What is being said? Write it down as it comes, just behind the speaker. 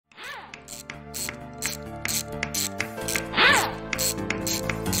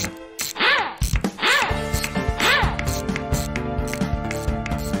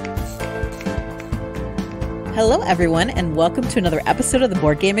Hello, everyone, and welcome to another episode of the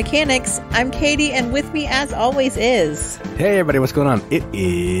Board Game Mechanics. I'm Katie, and with me, as always, is... Hey, everybody, what's going on? It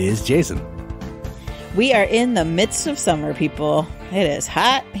is Jason. We are in the midst of summer, people. It is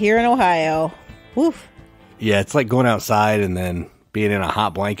hot here in Ohio. Woof. Yeah, it's like going outside and then being in a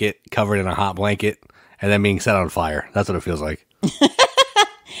hot blanket, covered in a hot blanket, and then being set on fire. That's what it feels like.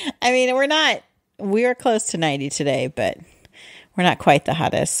 I mean, we are close to 90 today, but... we're not quite the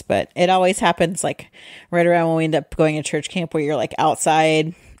hottest, but it always happens like right around when we end up going to church camp where you're like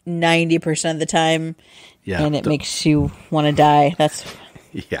outside 90% of the time. Yeah. And it makes you want to die. That's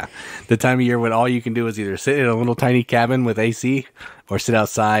the time of year when all you can do is either sit in a little tiny cabin with AC or sit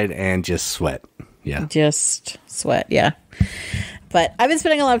outside and just sweat. Yeah. Just sweat. Yeah. But I've been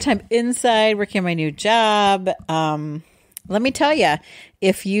spending a lot of time inside working on my new job. Let me tell you,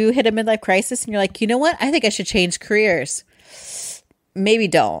 if you hit a midlife crisis and you're like, you know what? I think I should change careers. Maybe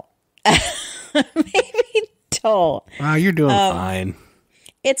don't. Maybe don't. Wow, you're doing fine.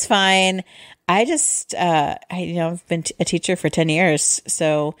 It's fine. I just, I've been a teacher for 10 years,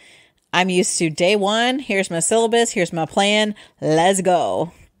 so I'm used to day one. Here's my syllabus. Here's my plan. Let's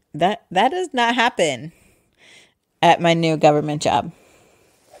go. That does not happen at my new government job.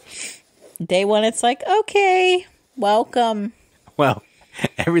 Day one, it's like, okay, welcome. Well,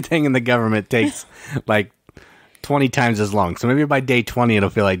 everything in the government takes like 20 times as long. So maybe by day 20, it'll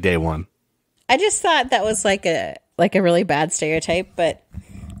feel like day one. I just thought that was like a really bad stereotype, but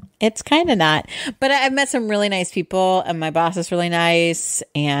it's kind of not. But I've met some really nice people, and my boss is really nice.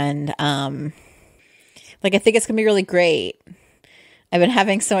 And I think it's going to be really great. I've been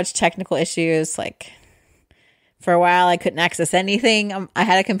having so much technical issues. Like for a while, I couldn't access anything. I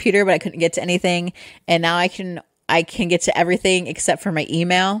had a computer, but I couldn't get to anything. And now I can get to everything except for my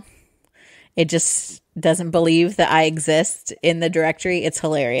email. It just doesn't believe that I exist in the directory. It's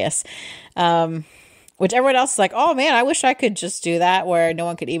hilarious. Which everyone else is like, oh man, I wish I could just do that where no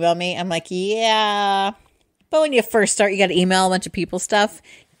one could email me. I'm like, yeah. But when you first start, you got to email a bunch of people stuff.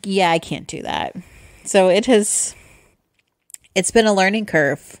 Yeah, I can't do that. So it's been a learning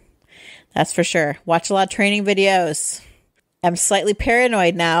curve. That's for sure. Watch a lot of training videos. I'm slightly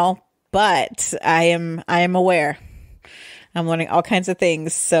paranoid now, but I am aware. I'm learning all kinds of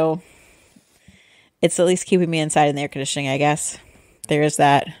things. So it's at least keeping me inside in the air conditioning, I guess. There is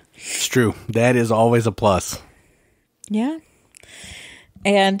that. It's true. That is always a plus. Yeah.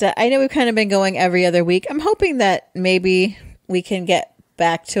 And I know we've kind of been going every other week. I'm hoping that maybe we can get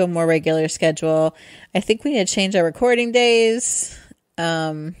back to a more regular schedule. I think we need to change our recording days.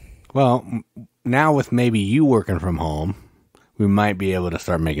 Well, now with maybe you working from home, we might be able to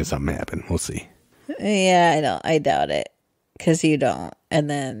start making something happen. We'll see. Yeah, I doubt it. Because you don't. And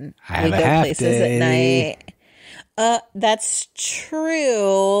then we go places day. At night. That's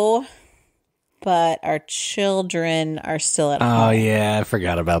true. But our children are still at home. Oh, yeah. I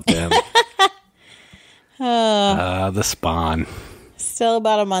forgot about them. The spawn. Still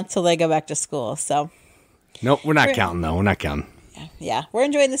about a month till they go back to school. So. Nope, we're not counting, though. We're not counting. Yeah, we're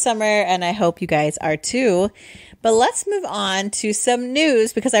enjoying the summer, and I hope you guys are too. But let's move on to some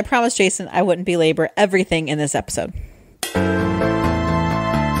news, because I promised Jason I wouldn't belabor everything in this episode.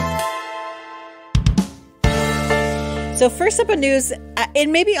 So first up in news, it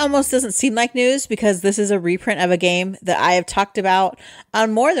maybe almost doesn't seem like news because this is a reprint of a game that I have talked about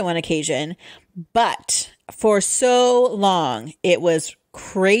on more than one occasion. But for so long, it was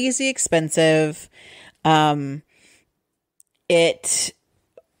crazy expensive. It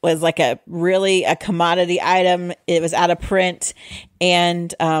was like a commodity item. It was out of print.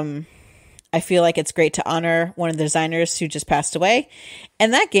 And I feel like it's great to honor one of the designers who just passed away.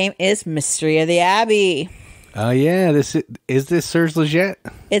 And that game is Mystery of the Abbey. Oh, yeah. Is this Serge Leggett?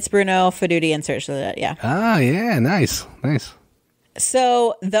 It's Bruno Faiduti and Serge Leggett, yeah. Ah, yeah. Nice.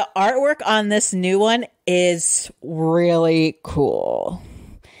 So the artwork on this new one is really cool.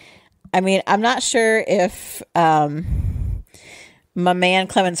 I mean, I'm not sure if my man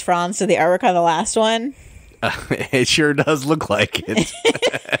Clemens Franz did the artwork on the last one. It sure does look like it.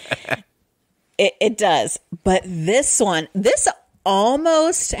 It does. But this one,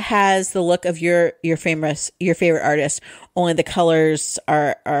 almost has the look of your favorite artist, only the colors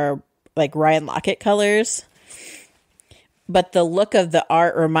are like Ryan Lockett colors. But the look of the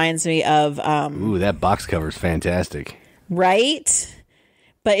art reminds me of ooh, that box cover is fantastic. Right?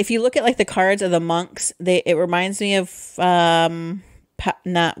 But if you look at like the cards of the monks, it reminds me of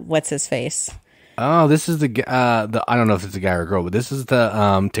not what's his face. Oh, this is the I don't know if it's a guy or a girl, but this is the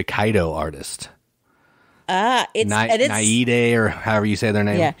Takedo artist. It's Naide, or however you say their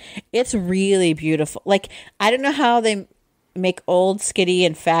name. Yeah, it's really beautiful. Like, I don't know how they make old, skinny,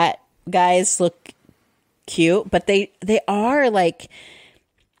 and fat guys look cute, but they are like,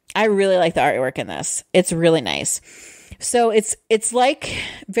 I really like the artwork in this. It's really nice. So it's like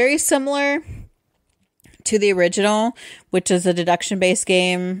very similar to the original, which is a deduction-based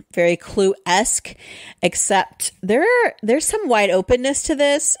game, very Clue-esque, except there's some wide openness to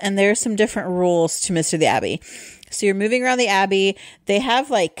this, and there's some different rules to Mystery of the Abbey. So you're moving around the Abbey. They have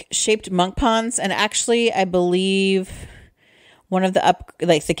like shaped monk ponds, and actually, I believe one of the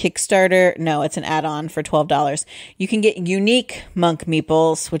the Kickstarter, no, it's an add-on for $12. You can get unique monk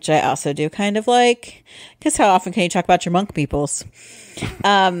meeples, which I also do kind of like, because how often can you talk about your monk meeples?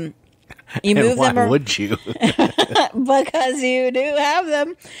 You move why them. Would you? Because you do have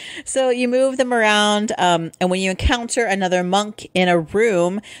them. So you move them around, and when you encounter another monk in a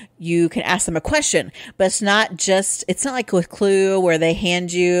room, you can ask them a question. But it's not like with Clue where they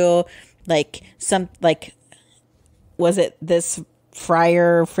hand you was it this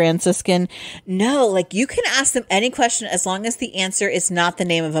friar Franciscan? No, like you can ask them any question as long as the answer is not the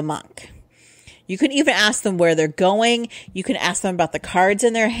name of a monk. You can even ask them where they're going. You can ask them about the cards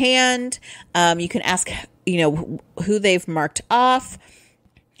in their hand. You can ask, who they've marked off.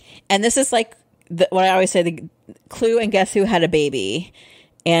 And this is like what I always say, the Clue and Guess Who had a baby.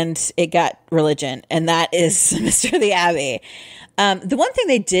 And it got religion. And that is Mr. the Abbey. The one thing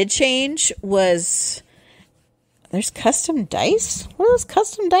they did change was there's custom dice. What are those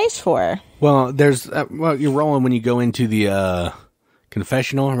custom dice for? Well, you're rolling when you go into the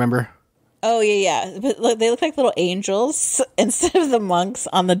confessional, remember? Oh, yeah. But look, they look like little angels instead of the monks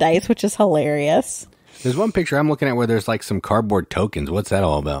on the dice, which is hilarious. There's one picture I'm looking at where there's like some cardboard tokens. What's that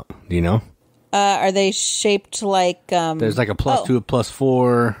all about? Do you know? Are they shaped like... there's like a +2, a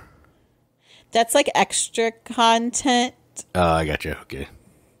 +4. That's like extra content. Oh, I got you. Okay.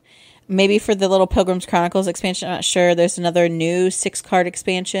 Maybe for the Little Pilgrims Chronicles expansion. I'm not sure. There's another new 6-card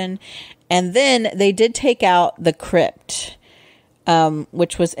expansion. And then they did take out the crypt,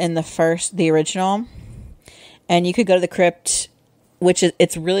 which was in the original. And you could go to the crypt,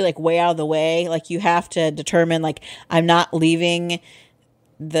 it's really like way out of the way. Like you have to determine, like, I'm not leaving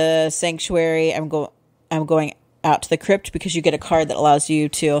the sanctuary. I'm going out to the crypt, because you get a card that allows you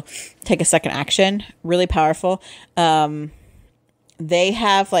to take a second action. Really powerful. They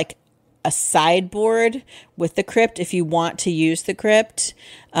have like a sideboard with the crypt if you want to use the crypt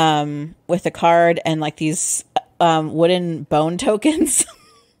with a card and like these wooden bone tokens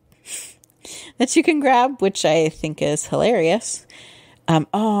that you can grab, which I think is hilarious.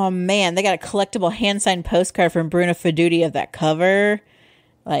 Oh man, they got a collectible hand-signed postcard from Bruno Feduti of that cover.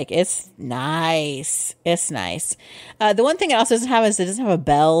 Like, it's nice. It's nice. The one thing it also doesn't have is it doesn't have a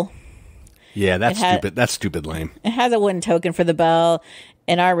bell. Yeah, that's stupid. That's stupid lame. It has a wooden token for the bell.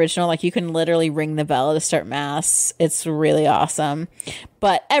 In our original, like, you can literally ring the bell to start mass. It's really awesome.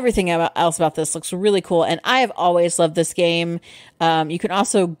 But everything else about this looks really cool. And I have always loved this game. You can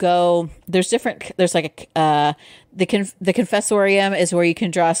also go, there's like the Confessorium is where you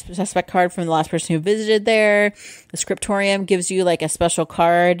can draw a suspect card from the last person who visited there. The Scriptorium gives you like a special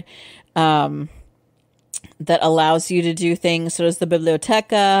card that allows you to do things. So does the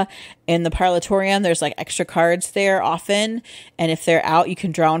Biblioteca. In the Parlatorium, there's like extra cards there often. And if they're out, you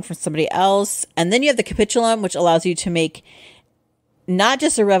can draw one from somebody else. And then you have the Capitulum, which allows you to make not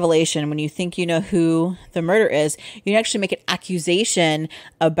just a revelation when you think you know who the murderer is. You can actually make an accusation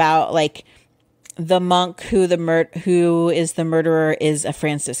about like the monk who is the murderer is a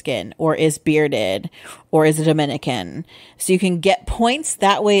Franciscan or is bearded or is a Dominican. So you can get points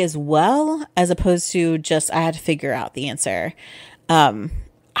that way as well, as opposed to just, I had to figure out the answer.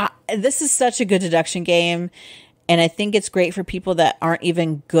 This is such a good deduction game. And I think it's great for people that aren't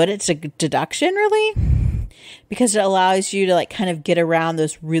even good at deduction, really, because it allows you to like kind of get around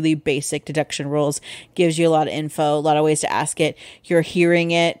those really basic deduction rules, gives you a lot of info, a lot of ways to ask it. You're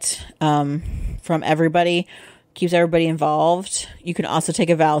hearing it from everybody, keeps everybody involved. You can also take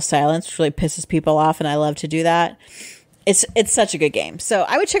a vow of silence, which really pisses people off, and I love to do that. It's such a good game. So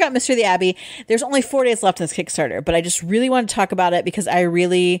I would check out Mystery of the Abbey. There's only 4 days left in this Kickstarter, but I just really want to talk about it because I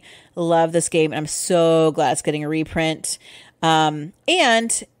really love this game, and I'm so glad it's getting a reprint. And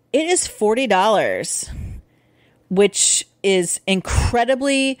it is $40, which is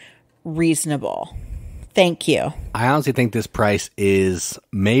incredibly reasonable. Thank you. I honestly think this price is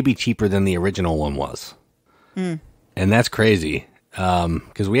maybe cheaper than the original one was. And that's crazy.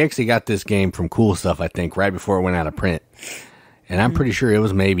 Because we actually got this game from Cool Stuff, I think, right before it went out of print. And I'm pretty sure it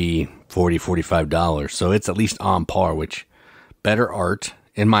was maybe $40, $45. So it's at least on par, which better art,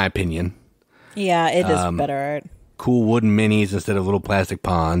 in my opinion. Yeah, it is better art. Cool wooden minis instead of little plastic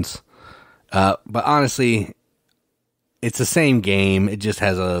ponds. But honestly, it's the same game. It just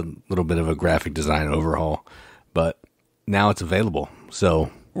has a little bit of a graphic design overhaul, but now it's available.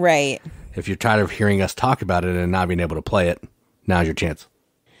 So right. If you're tired of hearing us talk about it and not being able to play it, now's your chance.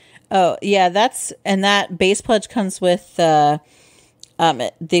 Oh yeah, that base pledge comes with the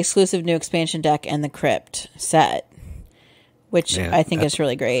exclusive new expansion deck and the Crypt set, which I think is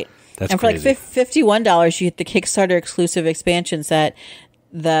really great. That's and for crazy. like $51, you get the Kickstarter exclusive expansion set,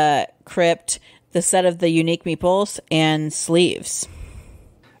 the Crypt, the set of the unique meeples, and sleeves.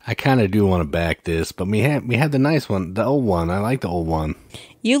 I kind of do want to back this, but we had the nice one, the old one. I like the old one.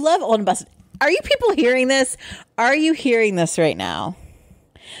 You love old and busted. Are you people hearing this? Are you hearing this right now?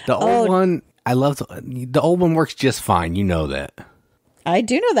 The old one, I love the old one works just fine. You know that. I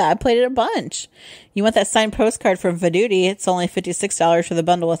do know that. I played it a bunch. You want that signed postcard from Vaduti? It's only $56 for the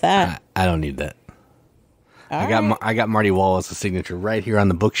bundle with that. I don't need that. I got Marty Wallace's signature right here on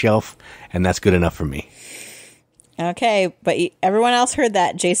the bookshelf, and that's good enough for me. Okay, but everyone else heard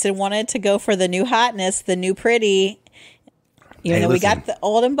that. Jason wanted to go for the new hotness, the new pretty. Even though we got the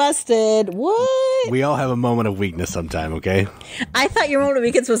old and busted. What? We all have a moment of weakness sometime, okay? I thought your moment of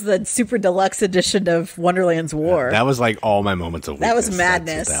weakness was the super deluxe edition of Wonderland's War. That was like all my moments of weakness. That was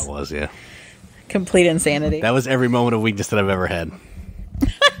madness. That's what that was, yeah. Complete insanity. That was every moment of weakness that I've ever had.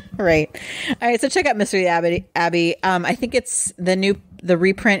 Right. All right, so check out Mystery Abbey. I think it's the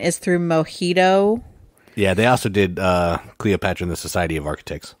reprint is through Mojito. Yeah, they also did Cleopatra and the Society of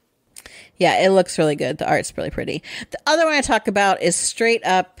Architects. Yeah, it looks really good. The art's really pretty. The other one I talk about is straight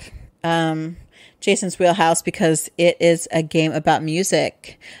up Jason's wheelhouse because it is a game about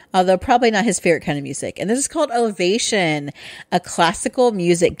music, although probably not his favorite kind of music. And this is called Ovation, a classical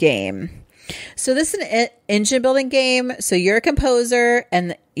music game. So this is an engine building game. So you're a composer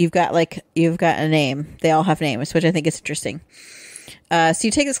and you've got a name. They all have names, which I think is interesting. So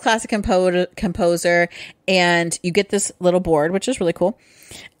you take this classic composer and you get this little board, which is really cool.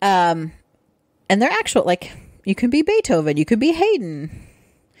 And they're actual, like, you can be Beethoven, you could be Haydn.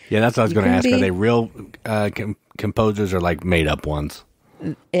 Yeah, that's what I was going to ask. Are they real composers or like made up ones?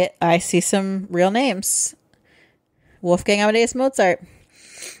 I see some real names. Wolfgang Amadeus Mozart.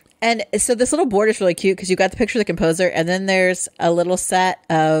 And so this little board is really cute because you got the picture of the composer, and then there's a little set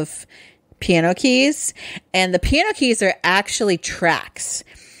of piano keys, and the piano keys are actually tracks.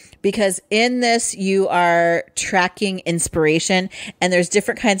 Because in this, you are tracking inspiration, and there's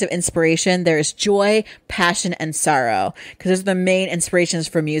different kinds of inspiration. There's joy, passion, and sorrow, because those are the main inspirations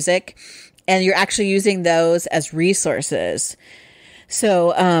for music, and you're actually using those as resources.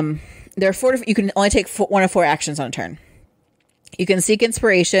 So there are four. You can only take one of four actions on a turn. You can seek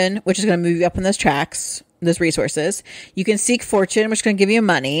inspiration, which is going to move you up on those tracks, those resources. You can seek fortune, which is going to give you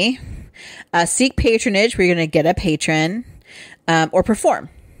money. Seek patronage, where you're going to get a patron, or perform.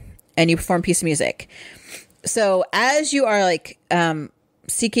 And you perform a piece of music. So as you are like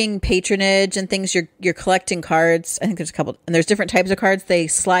seeking patronage and things, you're collecting cards. I think there's a couple, and there's different types of cards. They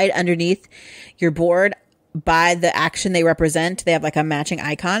slide underneath your board by the action they represent. They have like a matching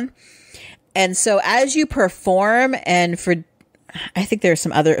icon. And so as you perform, and I think there's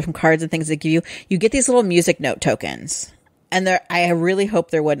some cards and things that give you get these little music note tokens. And I really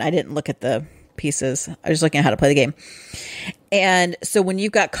hope there wouldn't. I didn't look at the pieces. I was looking at how to play the game. And so when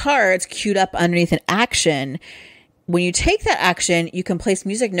you've got cards queued up underneath an action, when you take that action, you can place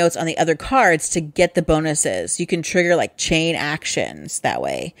music notes on the other cards to get the bonuses. You can trigger like chain actions that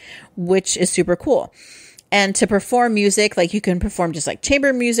way, which is super cool. And to perform music, like you can perform just like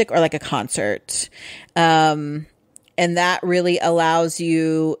chamber music or like a concert. And that really allows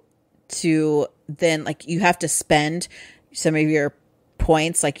you to then, like, you have to spend some of your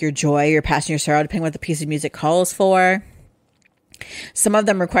points, like your joy, your passion, your sorrow, depending on what the piece of music calls for. Some of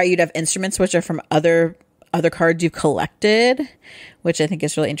them require you to have instruments, which are from other cards you've collected, which I think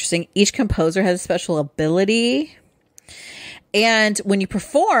is really interesting. Each composer has a special ability. And when you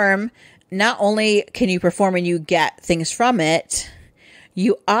perform, not only can you perform and you get things from it,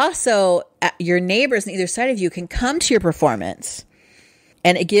 you also, your neighbors on either side of you can come to your performance.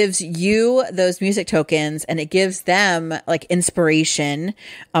 And it gives you those music tokens, and it gives them like inspiration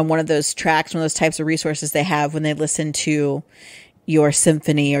on one of those tracks, one of those types of resources they have when they listen to your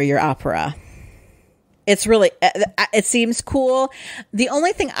symphony or your opera. It's really, it seems cool. The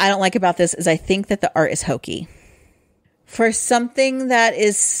only thing I don't like about this is I think that the art is hokey. For something that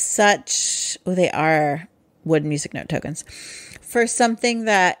is such, they are wooden music note tokens. For something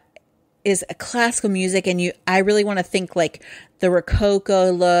that is a classical music, and I really want to think like the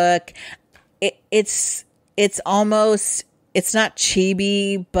Rococo look. It's almost, it's not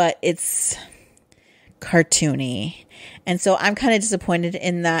chibi, but it's cartoony. And so I'm kind of disappointed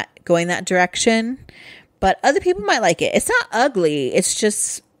in that, going that direction. but other people might like it. It's not ugly. It's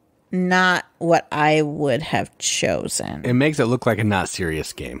just not what I would have chosen. It makes it look like a not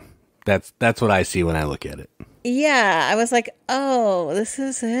serious game. That's what I see when I look at it. Yeah, I was like, oh, this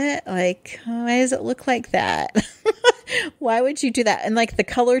is it? Like, why does it look like that? Why would you do that? And like the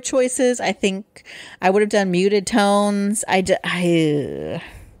color choices, I think I would have done muted tones.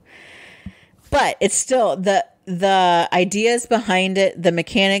 But it's still the ideas behind it, the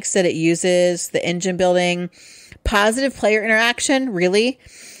mechanics that it uses, the engine building, positive player interaction, really.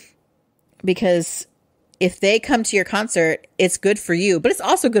 Because if they come to your concert, it's good for you, but it's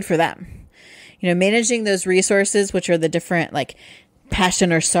also good for them. You know, managing those resources, which are the different like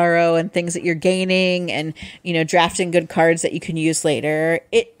passion or sorrow and things that you're gaining, and, you know, drafting good cards that you can use later.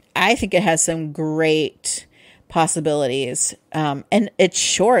 I think it has some great possibilities. And it's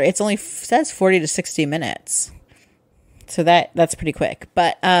short. It's only says 40 to 60 minutes. So that's pretty quick.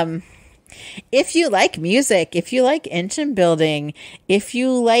 But if you like music, if you like engine building, if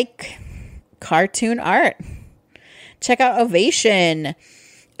you like cartoon art, check out Ovation.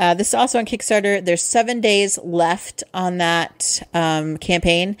 This is also on Kickstarter. There's 7 days left on that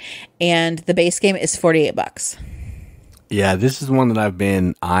campaign, and the base game is $48. Yeah, this is one that I've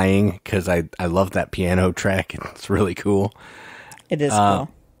been eyeing because I love that piano track. It's really cool. It is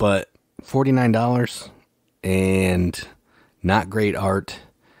cool. But $49 and not great art,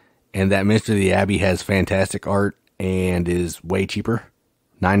 and that Mystery of the Abbey has fantastic art and is way cheaper,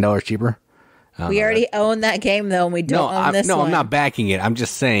 $9 cheaper. We already own that game, though, and we don't own this one. No, I'm not backing it. I'm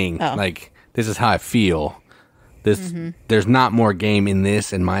just saying, like, this is how I feel. There's not more game in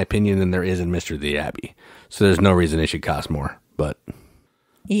this, in my opinion, than there is in Mystery of the Abbey. So there's no reason it should cost more. But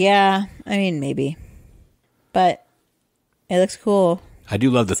yeah, I mean, maybe. But it looks cool. I do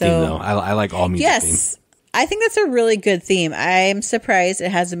love the theme, though. I like all music themes. I think that's a really good theme. I'm surprised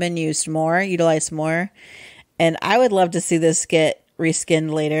it hasn't been utilized more. And I would love to see this get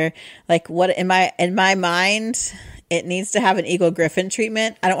reskinned later. Like, what in my mind, it needs to have an Eagle Griffin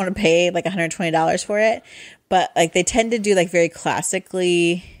treatment. I don't want to pay like $120 for it, but like they tend to do like very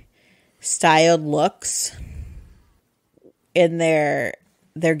classically styled looks in their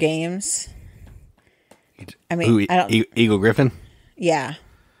games. I mean, Eagle Griffin? Yeah.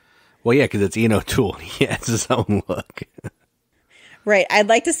 Well, yeah, because it's Ian O'Toole. He has his own look. Right. I'd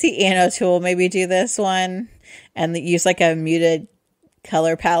like to see Ian O'Toole maybe do this one and use like a muted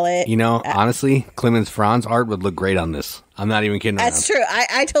color palette. You know, honestly, Clemens Franz art would look great on this. I'm not even kidding. That's true.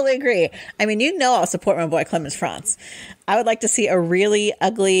 I totally agree. I mean, I'll support my boy Clemens Franz. I would like to see a really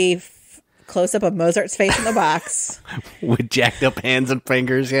ugly close-up of Mozart's face in the box. With jacked up hands and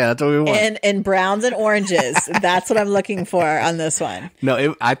fingers. Yeah, that's what we want. And browns and oranges. That's what I'm looking for on this one.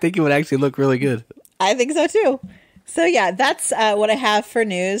 No, I think it would actually look really good. I think so, too. So, yeah, that's what I have for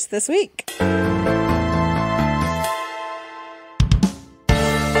news this week.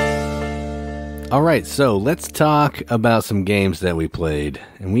 All right, so let's talk about some games that we played.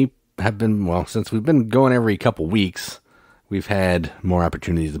 And we have been, since we've been going every couple weeks, we've had more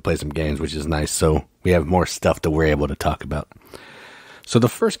opportunities to play some games, which is nice. So we have more stuff that we're able to talk about. So the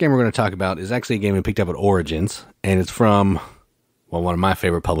first game we're going to talk about is actually a game we picked up at Origins, and it's from, one of my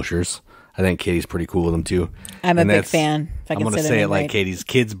favorite publishers. I think Katie's pretty cool with them, too. I'm a big fan. I'm going to say it like Katie's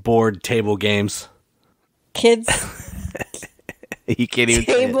Kids Board Table Games. Kids... You can't even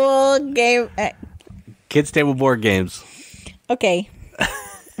table game. Kids table board games. Okay.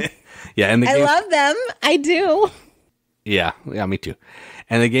 Yeah, and I love them. I do. Yeah, me too.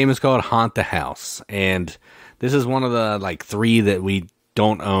 And the game is called Haunt the House, and this is one of the like 3 that we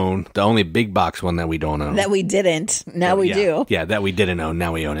don't own. The only big box one that we don't own. That we didn't. Now we do. Yeah, that we didn't own.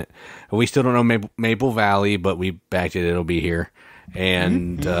 Now we own it. We still don't own Maple Valley, but we backed it. It'll be here,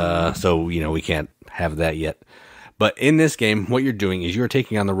 and so we can't have that yet. But in this game, what you're doing is you're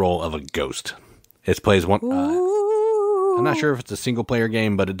taking on the role of a ghost. It plays one. I'm not sure if it's a single player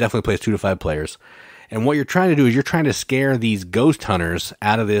game, but it definitely plays 2 to 5 players. And what you're trying to do is you're trying to scare these ghost hunters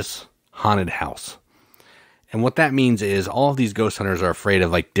out of this haunted house. And what that means is all of these ghost hunters are afraid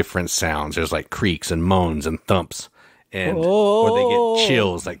of like different sounds. There's like creaks and moans and thumps, and or they get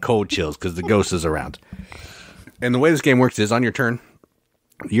chills, like cold chills, because the ghost is around. And the way this game works is on your turn,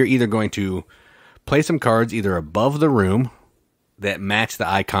 you're either going to play some cards either above the room that match the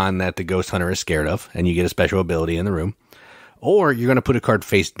icon that the ghost hunter is scared of, and you get a special ability in the room. Or you're going to put a card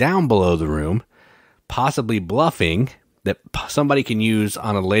face down below the room, possibly bluffing, that somebody can use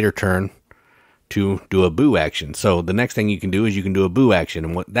on a later turn to do a boo action. So the next thing you can do is you can do a boo action.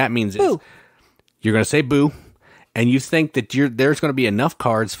 And what that means is you're going to say boo, and you think that there's going to be enough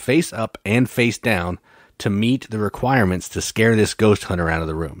cards face up and face down to meet the requirements to scare this ghost hunter out of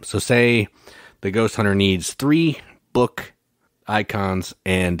the room. So say the ghost hunter needs 3 book icons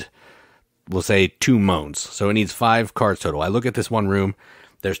and we'll say 2 moans. So it needs 5 cards total. I look at this one room.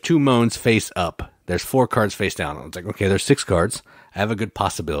 There's 2 moans face up. There's 4 cards face down. It's like, okay, there's 6 cards. I have a good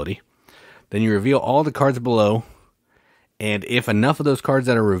possibility. Then you reveal all the cards below. And if enough of those cards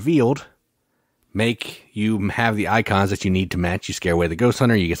that are revealed make you have the icons that you need to match, you scare away the ghost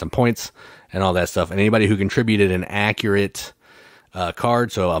hunter, you get some points and all that stuff. And anybody who contributed an accurate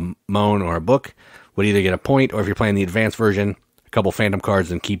card, so a moan or a book, would either get a point, or if you're playing the advanced version, a couple phantom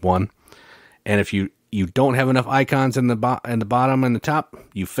cards and keep 1. And if you don't have enough icons in the bottom and the top,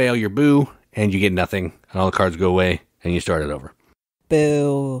 you fail your boo and you get nothing, and all the cards go away and you start it over.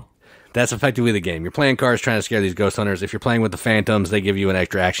 Boo. That's effectively the game. You're playing cards trying to scare these ghost hunters. If you're playing with the phantoms, they give you an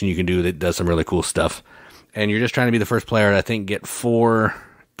extra action you can do that does some really cool stuff. And you're just trying to be the first player to, I think, get 4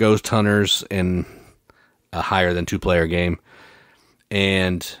 ghost hunters in a higher than 2-player game.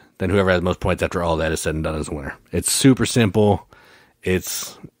 And then whoever has the most points after all that is said and done is a winner. It's super simple.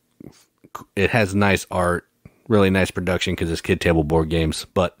 It has nice art, really nice production because it's kid table board games.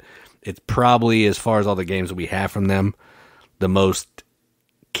 But it's probably, as far as all the games that we have from them, the most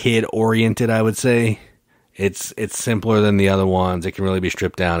kid-oriented, I would say. It's simpler than the other ones. It can really be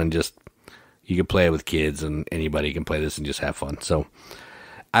stripped down and just, you can play it with kids, and anybody can play this and just have fun. So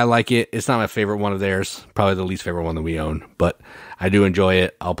I like it. It's not my favorite one of theirs. Probably the least favorite one that we own, but I do enjoy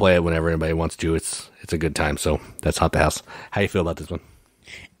it. I'll play it whenever anybody wants to. It's a good time. So that's Haunt the House. How you feel about this one?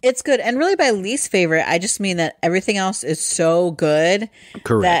 It's good. And really by least favorite, I just mean that everything else is so good.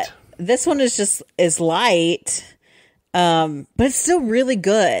 Correct. That this one is light, but it's still really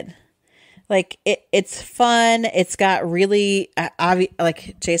good. Like it's fun. It's got really,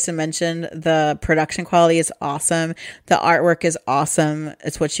 like Jason mentioned, the production quality is awesome. The artwork is awesome.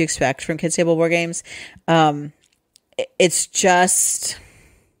 It's what you expect from kids table board games. It's just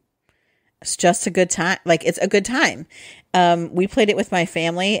a good time. Like, it's a good time. We played it with my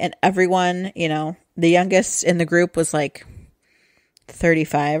family, and everyone, the youngest in the group was like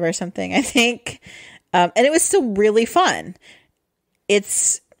 35 or something, I think. And it was still really fun.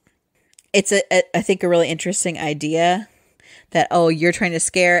 It's I think a really interesting idea that, you're trying to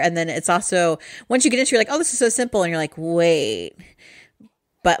scare. And then it's also, once you get into it, you're like, this is so simple. And you're like, wait,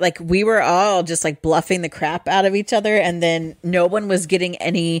 but like, we were all just like bluffing the crap out of each other. And then no one was getting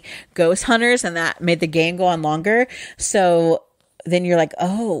any ghost hunters, and that made the game go on longer. So then you're like,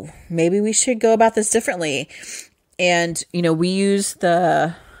 maybe we should go about this differently. And, we use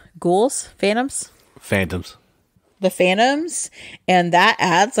the phantoms, the phantoms, and that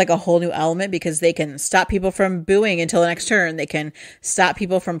adds like a whole new element because they can stop people from booing until the next turn. They can stop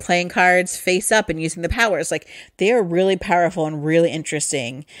people from playing cards face up and using the powers. Like, they are really powerful and really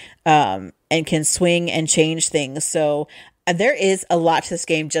interesting, and can swing and change things. So there is a lot to this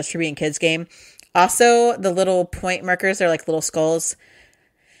game just for being a kids game. Also, the little point markers, they're like little skulls.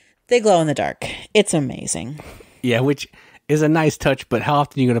 They glow in the dark. It's amazing. Yeah, which is a nice touch, but how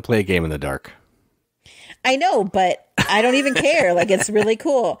often are you going to play a game in the dark? I know, but I don't even care. Like, it's really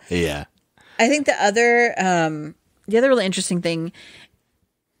cool. Yeah. I think the other really interesting thing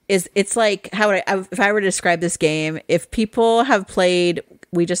is, it's like, if I were to describe this game, if people have played,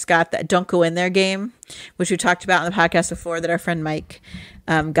 we just got that Don't Go In There game, which we talked about on the podcast before, that our friend Mike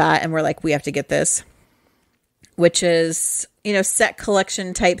got, and we're like, we have to get this, which is, set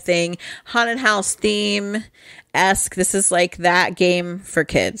collection type thing, haunted house theme-esque. This is like that game for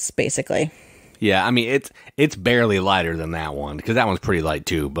kids, basically. Yeah, I mean, it's barely lighter than that one, because that one's pretty light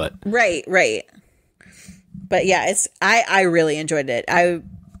too, but... Right. But yeah, I really enjoyed it.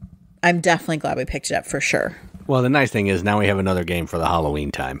 I'm definitely glad we picked it up, for sure. Well, the nice thing is now we have another game for the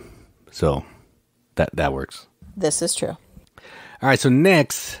Halloween time, so that works. This is true. All right, so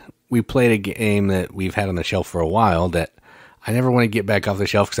next, we played a game that we've had on the shelf for a while that I never want to get back off the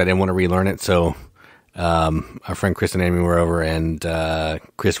shelf because I didn't want to relearn it, so our friend Chris and Amy were over, and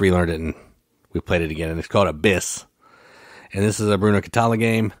Chris relearned it, and we played it again, and it's called Abyss. And this is a Bruno Catala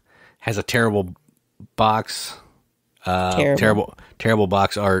game. Has a terrible box. Terrible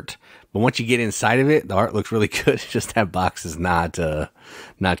box art. But once you get inside of it, the art looks really good. It's just that box is not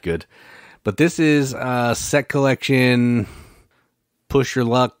good. But this is a set collection, push your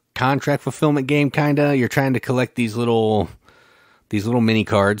luck, contract fulfillment game, kinda. You're trying to collect these little mini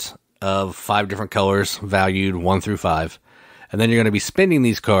cards of 5 different colors, valued 1 through 5. And then you're going to be spending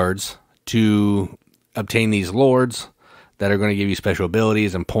these cards to obtain these lords that are going to give you special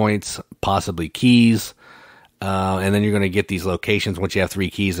abilities and points, possibly keys. And then you're going to get these locations once you have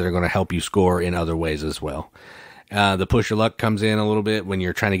 3 keys that are going to help you score in other ways as well. The push your luck comes in a little bit when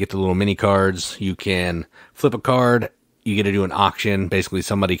you're trying to get the little mini cards. You can flip a card you get to do an auction. Basically,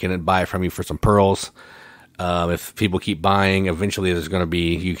 somebody can buy from you for some pearls. If people keep buying, eventually there's going to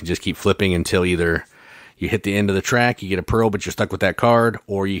be, you can just keep flipping until either you hit the end of the track, you get a pearl, but you're stuck with that card,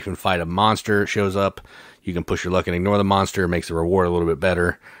 or you can fight a monster, it shows up. You can push your luck and ignore the monster. It makes the reward a little bit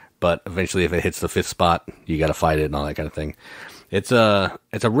better. But eventually, if it hits the 5th spot, you got to fight it and all that kind of thing. It's a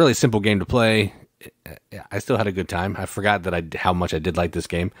really simple game to play. I still had a good time. I forgot how much I did like this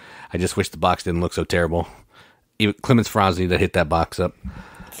game. I just wish the box didn't look so terrible. Even Clemens Franz need to hit that box up.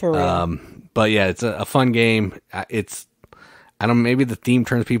 For real. But yeah, it's a fun game. Maybe the theme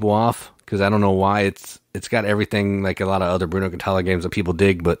turns people off because I don't know why. It's got everything like a lot of other Bruno Catala games that people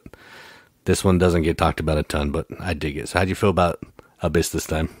dig, but this one doesn't get talked about a ton, but I dig it. So how'd you feel about Abyss this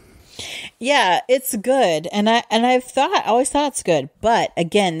time? Yeah, it's good. And I always thought it's good. But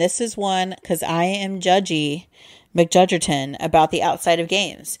again, this is one because I am McJudgerton about the outside of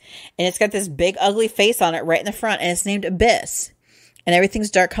games. And it's got this big ugly face on it right in the front, and it's named Abyss. And everything's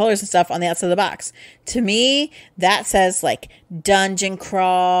dark colors and stuff on the outside of the box. To me, that says like dungeon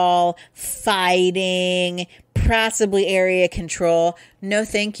crawl, fighting, possibly area control. No,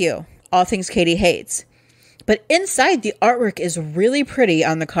 thank you. All things Katie hates. But inside, the artwork is really pretty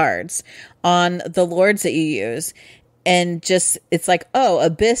on the cards, on the lords that you use. And just, it's like, oh,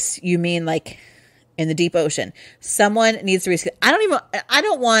 Abyss, you mean like in the deep ocean. Someone needs to I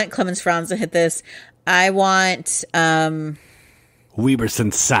don't want Clemens Franz to hit this. I want, Weberson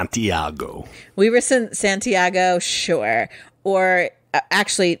Santiago. Sure. Or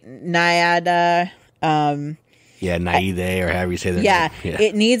actually, Nayada, yeah, Naide, or however you say that. Yeah,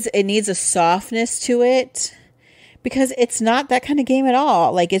 it needs a softness to it because it's not that kind of game at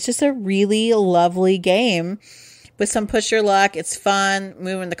all. Like, it's just a really lovely game with some push your luck. It's fun,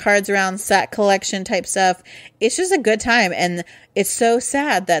 moving the cards around, set collection type stuff. It's just a good time, and it's so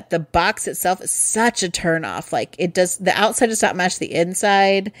sad that the box itself is such a turnoff. Like, the outside does not match the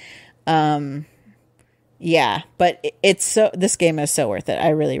inside. Yeah, but this game is so worth it. I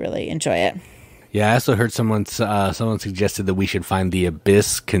really, really enjoy it. Yeah, I also heard someone suggested that we should find the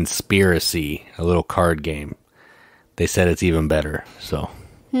Abyss Conspiracy, a little card game. They said it's even better, so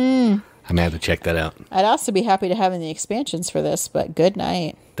I may have to check that out. I'd also be happy to have in the expansions for this, but good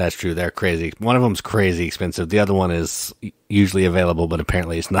night. That's true. They're crazy. One of them's crazy expensive. The other one is usually available, but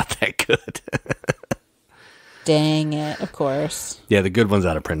apparently it's not that good. Dang it, of course. Yeah, the good one's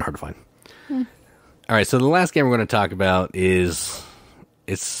out of print, hard to find. All right, so the last game we're going to talk about it's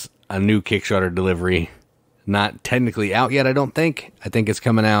a new Kickstarter delivery. Not technically out yet, I don't think. I think it's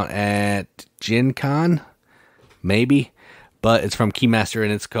coming out at Gen Con, maybe. But it's from Keymaster,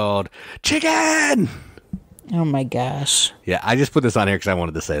 and it's called Chicken! Oh, my gosh. Yeah, I just put this on here because I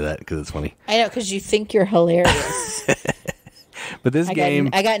wanted to say that because it's funny. I know, because you think you're hilarious. But this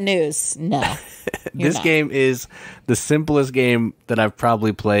game... I got news. No. This game is the simplest game that I've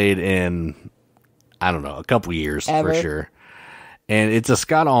probably played in, I don't know, a couple years ever. For sure. And it's a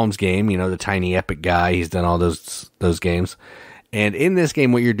Scott Almes game, the tiny epic guy. He's done all those games. And in this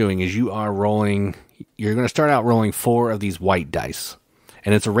game, what you're doing is you're going to start out rolling 4 of these white dice.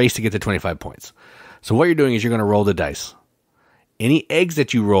 And it's a race to get to 25 points. So what you're doing is you're going to roll the dice. Any eggs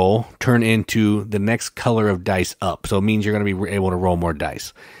that you roll turn into the next color of dice up. So it means you're going to be able to roll more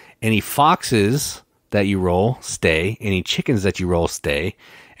dice. Any foxes that you roll, stay. Any chickens that you roll, stay.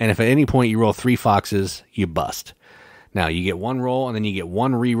 And if at any point you roll 3 foxes, you bust. Now, you get 1 roll, and then you get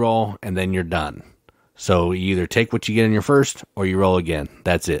 1 re-roll, and then you're done. So you either take what you get in your first, or you roll again.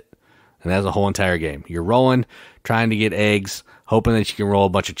 That's it. And that's the whole entire game. You're rolling, trying to get eggs, hoping that you can roll a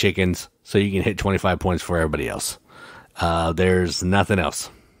bunch of chickens, so you can hit 25 points for everybody else. There's nothing else.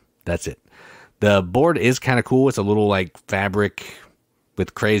 That's it. The board is kind of cool. It's a little like fabric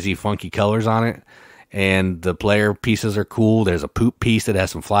with crazy funky colors on it. And the player pieces are cool. There's a poop piece that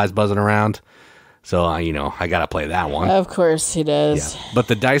has some flies buzzing around. So, I got to play that one. Of course he does. Yeah. But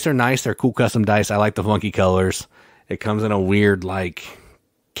the dice are nice. They're cool custom dice. I like the funky colors. It comes in a weird, like,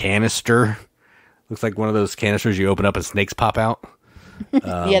 canister. Looks like one of those canisters you open up and snakes pop out.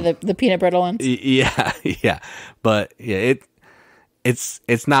 Yeah, the peanut brittle ones. Yeah, yeah. But, yeah,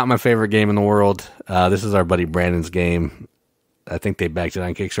 it's not my favorite game in the world. This is our buddy Brandon's game. I think they backed it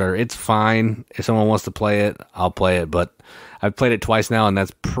on Kickstarter. It's fine. If someone wants to play it, I'll play it. But I've played it twice now, and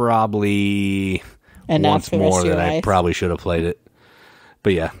that's probably once more that I probably should have played it.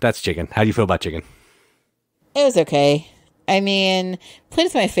 But yeah, that's Chicken. How do you feel about Chicken? It was okay. I mean, played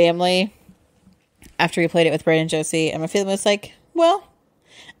with my family after we played it with Brandon and Josie, and my family was like, well,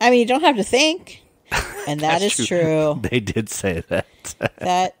 I mean, you don't have to think. And that is true. They did say that.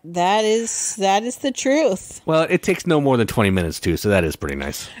 that is the truth. Well, it takes no more than 20 minutes too, so that is pretty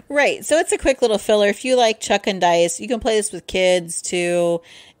nice. Right. So it's a quick little filler. If you like chuck and dice, you can play this with kids too.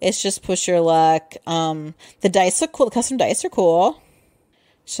 It's just push your luck. The dice look cool. The custom dice are cool.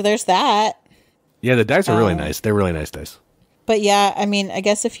 So there's that. Yeah, the dice are really nice. They're really nice dice. But yeah, I mean, I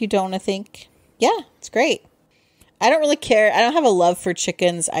guess if you don't want to think, yeah, it's great. I don't really care. I don't have a love for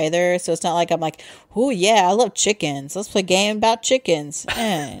chickens either. So it's not like I'm like, oh, yeah, I love chickens. Let's play a game about chickens.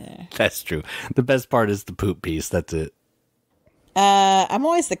 That's true. The best part is the poop piece. That's it. I'm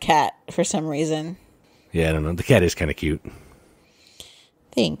always the cat for some reason. Yeah, I don't know. The cat is kind of cute.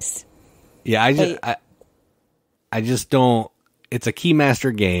 Thanks. Yeah, I just don't. It's a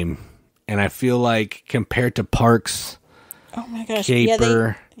Keymaster game. And I feel like compared to Parks, oh my gosh,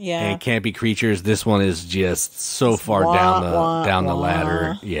 Caper, and Campy Creatures, this one is just so far down the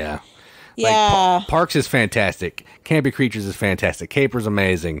ladder. Yeah. Yeah. Like, Parks is fantastic. Campy Creatures is fantastic. Caper's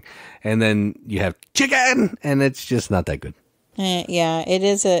amazing. And then you have Chicken, and it's just not that good. Yeah, it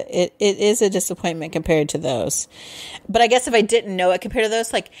is a disappointment compared to those. But I guess if I didn't know it compared to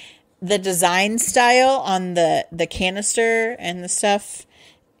those, like the design style on the canister and the stuff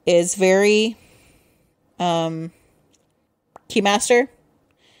is very Keymaster,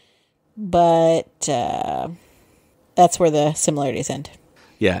 but that's where the similarities end.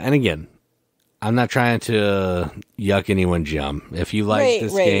 Yeah, and again, I'm not trying to yuck anyone's yum. If you like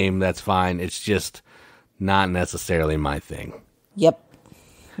this game, that's fine. It's just not necessarily my thing. Yep.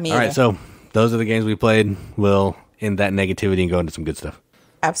 Me All either. right, so those are the games we played. We'll end that negativity and go into some good stuff.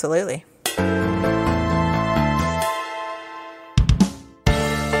 Absolutely.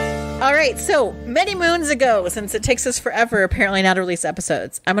 All right, so many moons ago, since it takes us forever apparently now to release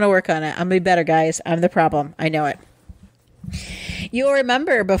episodes, I'm going to work on it. I'm going to be better, guys. I'm the problem. I know it. You'll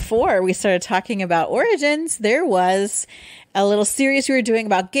remember before we started talking about Origins, there was a little series we were doing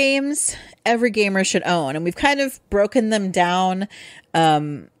about games every gamer should own. And we've kind of broken them down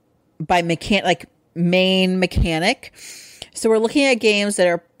by main mechanic. So we're looking at games that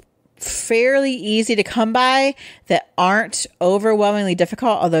are fairly easy to come by that aren't overwhelmingly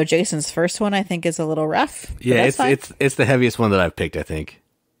difficult, although Jason's first one I think is a little rough. Yeah, it's the heaviest one that I've picked, I think.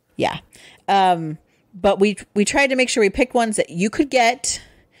 Yeah. But we tried to make sure we picked ones that you could get,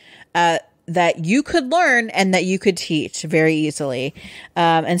 that you could learn, and that you could teach very easily.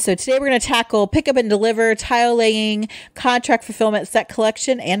 And so today we're going to tackle pick up and deliver, tile laying, contract fulfillment, set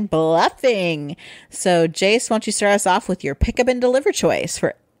collection, and bluffing. So Jace, why don't you start us off with your pick up and deliver choice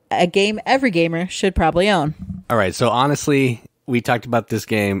for a game every gamer should probably own. All right. So honestly, we talked about this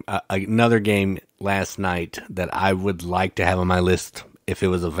game, another game last night that I would like to have on my list if it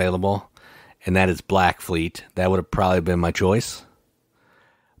was available, and that is Black Fleet. That would have probably been my choice.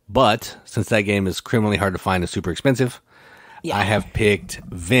 But since that game is criminally hard to find and super expensive, I have picked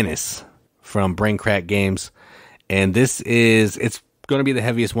Venice from Brain Crack Games. And it's going to be the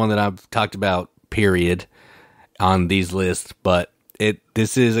heaviest one that I've talked about, period, on these lists. But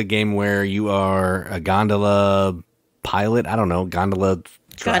this is a game where you are a gondola pilot. I don't know, gondola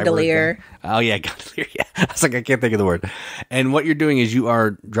driver. Gondolier. Oh, yeah, gondolier. Yeah. I was like, I can't think of the word. And what you're doing is you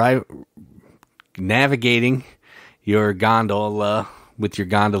are navigating your gondola with your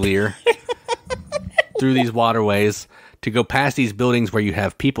gondolier through these waterways to go past these buildings where you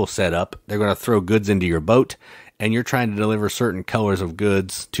have people set up. They're going to throw goods into your boat, and you're trying to deliver certain colors of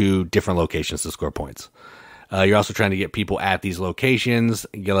goods to different locations to score points. You're also trying to get people at these locations.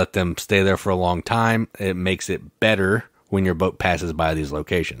 You let them stay there for a long time. It makes it better when your boat passes by these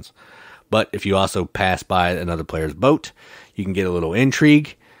locations. But if you also pass by another player's boat, you can get a little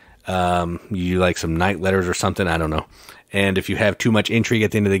intrigue. You like some night letters or something, I don't know. And if you have too much intrigue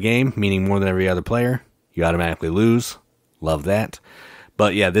at the end of the game, meaning more than every other player, you automatically lose. Love that.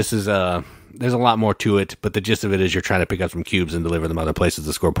 But yeah, this is there's a lot more to it, but the gist of it is you're trying to pick up some cubes and deliver them other places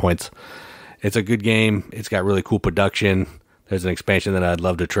to score points. It's a good game. It's got really cool production. There's an expansion that I'd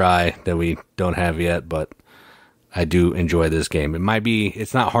love to try that we don't have yet, but I do enjoy this game.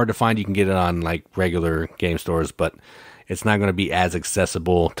 It's not hard to find. You can get it on like regular game stores, but it's not going to be as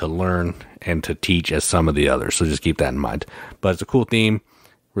accessible to learn and to teach as some of the others. So just keep that in mind. But it's a cool theme,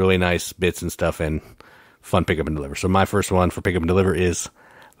 really nice bits and stuff, and fun pick up and deliver. So my first one for pick up and deliver is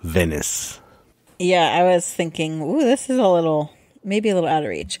Venice. Yeah, I was thinking, ooh, this is maybe a little out of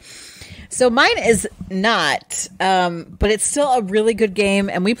reach. So mine is not, but it's still a really good game.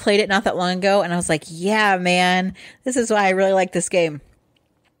 And we played it not that long ago. And I was like, yeah, man, this is why I really like this game.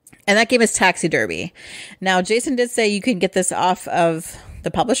 And that game is Taxidermy. Now, Jason did say you can get this off of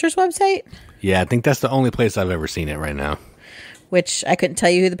the publisher's website. Yeah, I think that's the only place I've ever seen it right now. which I couldn't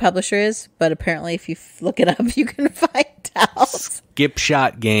tell you who the publisher is, but apparently if you look it up, you can find out. Skip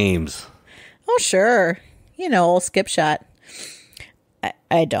Shot Games. Oh, sure. Old Skip Shot.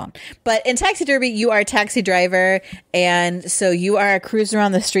 I don't. But in Taxi Derby, you are a taxi driver, and so you are cruising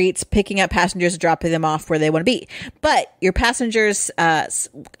around the streets, picking up passengers, dropping them off where they want to be. But your passengers, they're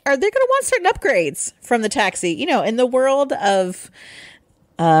going to want certain upgrades from the taxi. In the world of,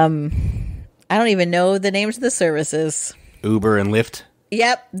 I don't even know the names of the services. Uber and Lyft.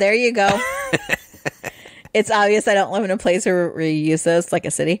 Yep, there you go. It's obvious I don't live in a place where we use those, like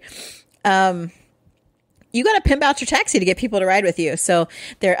a city. You got to pimp out your taxi to get people to ride with you. So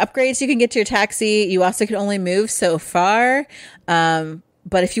there are upgrades you can get to your taxi. You also can only move so far.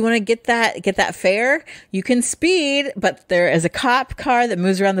 But if you want to get that fare, you can speed. But there is a cop car that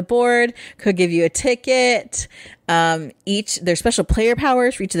moves around the board, could give you a ticket. There's special player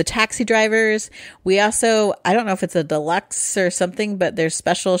powers for each of the taxi drivers. We also, I don't know if it's a deluxe or something, but there's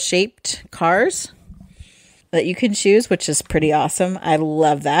special shaped cars that you can choose, which is pretty awesome. I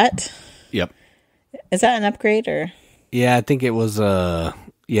love that. Yep. Is that an upgrade or? Yeah, I think it was. I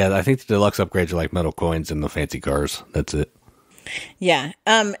think the deluxe upgrades are like metal coins and the fancy cars. That's it. Yeah.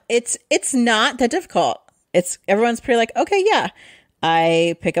 It's not that difficult. Everyone's pretty like, okay, yeah,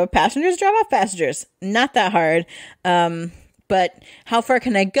 I pick up passengers, drop off passengers. Not that hard. But how far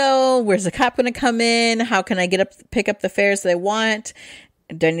can I go? Where's the cop going to come in? How can I pick up the fares that I want?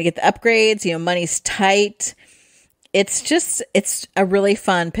 Do I need to get the upgrades? Money's tight. It's a really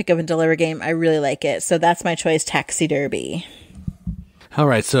fun pick up and deliver game. I really like it. So that's my choice, Taxi Derby. All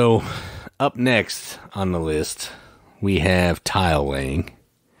right. So up next on the list, we have tile laying.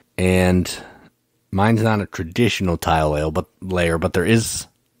 And mine's not a traditional tile layer, but there is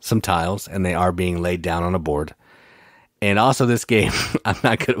some tiles, and they are being laid down on a board. And also this game, I'm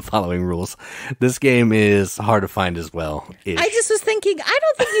not good at following rules. This game is hard to find as well. I just was thinking, I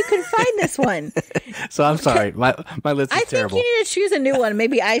don't think you can find this one. So I'm sorry. My list is terrible. I think you need to choose a new one.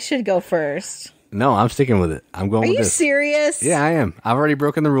 Maybe I should go first. No, I'm sticking with it. I'm going with this. Are you serious? Yeah, I am. I've already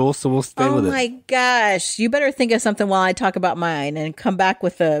broken the rules, so we'll stay with it. Oh my gosh. You better think of something while I talk about mine and come back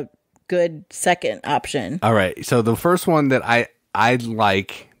with a good second option. All right. So the first one that I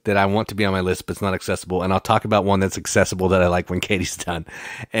like, that I want to be on my list, but it's not accessible. And I'll talk about one that's accessible that I like when Katie's done.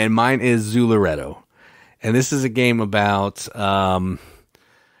 And mine is Zooloretto. And this is a game about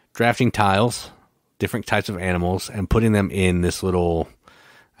drafting tiles, different types of animals, and putting them in this little,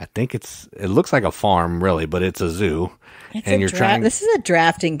 I think it looks like a farm, really, but it's a zoo. This is a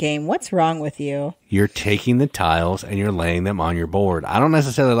drafting game. What's wrong with you? You're taking the tiles and you're laying them on your board. I don't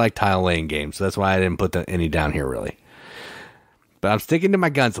necessarily like tile laying games, so that's why I didn't put any down here, really. But I'm sticking to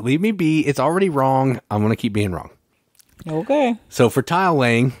my guns. Leave me be. It's already wrong. I'm going to keep being wrong. Okay. So for tile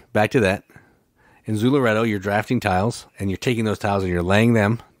laying, back to that. In Zooloretto, you're drafting tiles, and you're taking those tiles and you're laying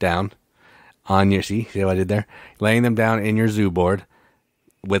them down on your, see what I did there? Laying them down in your zoo board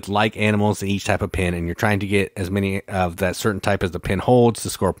with like animals in each type of pin, and you're trying to get as many of that certain type as the pin holds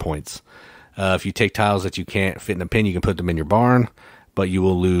to score points. If you take tiles that you can't fit in a pin, you can put them in your barn, but you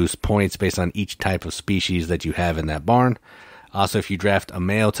will lose points based on each type of species that you have in that barn. Also, if you draft a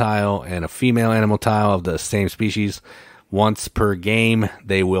male tile and a female animal tile of the same species, once per game,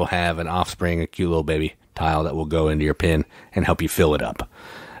 they will have an offspring, a cute little baby tile that will go into your pin and help you fill it up.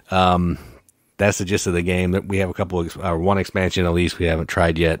 That's the gist of the game. We have one expansion at least we haven't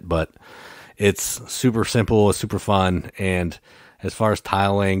tried yet, but it's super simple, it's super fun, and as far as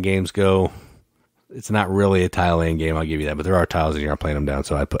tile laying games go, it's not really a tile laying game, I'll give you that, but there are tiles in here, I'm playing them down,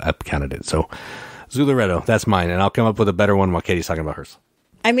 so I counted it. So Zooloretto, that's mine, and I'll come up with a better one while Katie's talking about hers.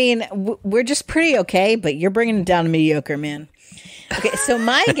 I mean, we're just pretty okay, but you're bringing it down to mediocre, man. Okay, so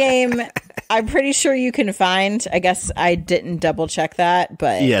my game, I'm pretty sure you can find. I guess I didn't double check that,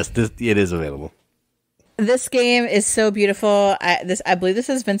 but yes, it is available. This game is so beautiful. I believe this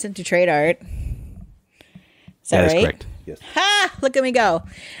is Vincent Dutrait art. Is that right? Correct. Yes. Ha! Look at me go.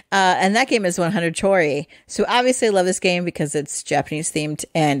 And that game is 100 Torii. So obviously I love this game because it's Japanese themed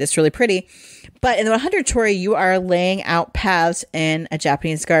and it's really pretty. But in the 100 Torii, you are laying out paths in a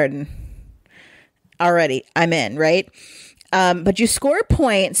Japanese garden. Already, I'm in, right? But you score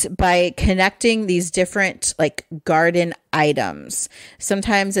points by connecting these different like garden items.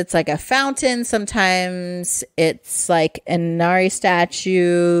 Sometimes it's like a fountain. Sometimes it's like Inari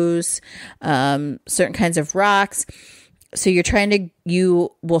statues, certain kinds of rocks. So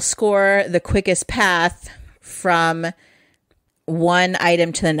you will score the quickest path from one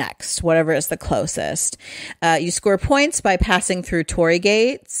item to the next, whatever is the closest. You score points by passing through Torii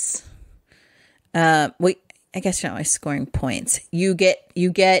gates. I guess you're not always scoring points. You get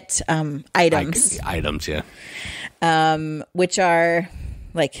items. Items, yeah. which are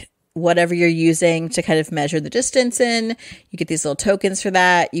like whatever you're using to kind of measure the distance in. You get these little tokens for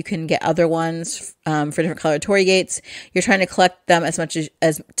that. You can get other ones for different colored Torii gates. You're trying to collect them as to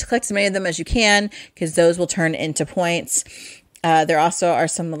collect as many of them as you can, because those will turn into points. There also are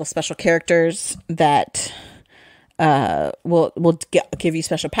some little special characters that will give you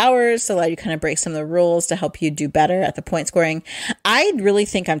special powers to allow you to kind of break some of the rules to help you do better at the point scoring. I really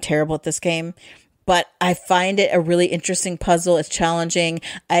think I'm terrible at this game, but I find it a really interesting puzzle. It's challenging.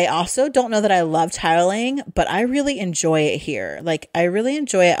 I also don't know that I love tiling, but I really enjoy it here. Like, I really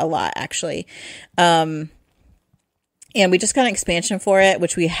enjoy it a lot, actually. And we just got an expansion for it,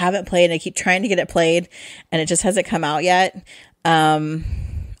 which we haven't played. And I keep trying to get it played, and it just hasn't come out yet. And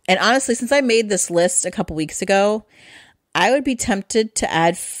honestly, since I made this list a couple weeks ago, I would be tempted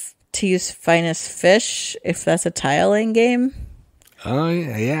to to use Finest Fish if that's a tiling game. Oh,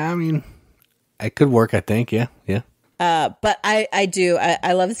 yeah. I mean, it could work, I think. Yeah. But I do.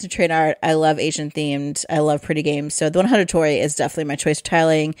 I love this new train art. I love Asian themed. I love pretty games. So the 100 Torii is definitely my choice for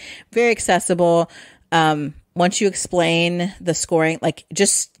tiling. Very accessible. Once you explain the scoring, like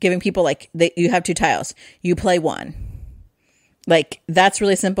just giving people you have 2 tiles, you play 1. Like, that's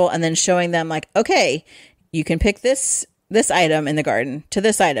really simple. And then showing them like, okay, you can pick this item in the garden to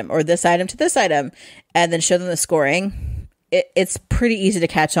this item, or this item to this item, and then show them the scoring. It's pretty easy to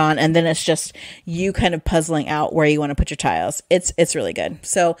catch on. And then it's just you kind of puzzling out where you want to put your tiles. It's really good.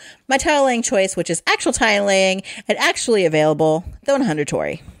 So my tile laying choice, which is actual tile laying and actually available, the 100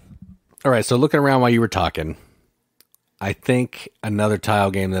 Torii. All right. So looking around while you were talking, I think another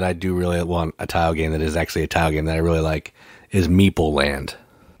tile game that I do really want, a tile game that is actually a tile game that I really like, is MeepleLand.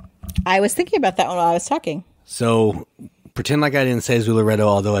 I was thinking about that one while I was talking. So pretend like I didn't say Zooloretto,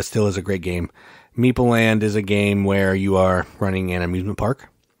 although it still is a great game. MeepleLand is a game where you are running an amusement park,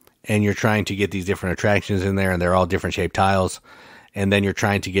 and you're trying to get these different attractions in there, and they're all different shaped tiles. And then you're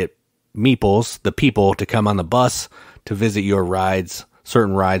trying to get meeples, the people, to come on the bus to visit your rides.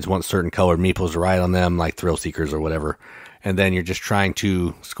 Certain rides want certain colored meeples to ride on them, like Thrill Seekers or whatever. And then you're just trying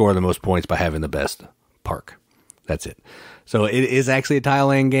to score the most points by having the best park. That's it. So it is actually a tile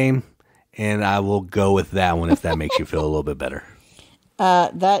laying game, and I will go with that one if that makes you feel a little bit better.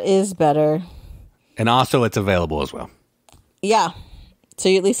 That is better. And also it's available as well. Yeah. So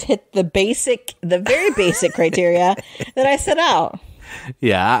you at least hit the very basic criteria that I set out.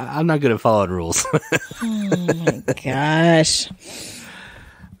 Yeah, I'm not good at following rules. Oh my gosh.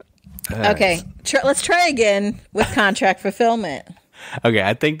 Okay, let's try again with contract fulfillment. Okay,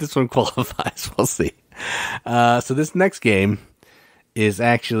 I think this one qualifies. We'll see. So this next game is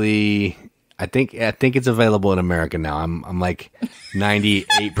actually, I think it's available in America now. I'm like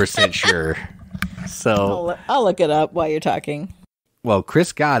 98% sure. So I'll look it up while you're talking. Well,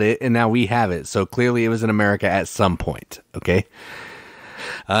 Chris got it, and now we have it. So clearly it was in America at some point. Okay.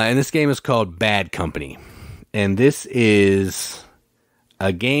 And this game is called Bad Company. And this is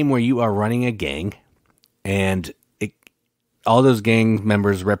a game where you are running a gang, and all those gang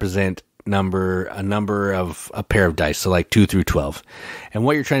members represent a pair of dice, so like 2 through 12. And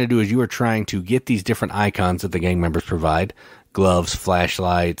what you're trying to do is you are trying to get these different icons that the gang members provide: gloves,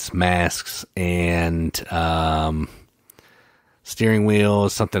 flashlights, masks, and steering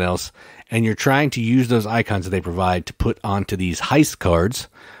wheels, something else. And you're trying to use those icons that they provide to put onto these heist cards.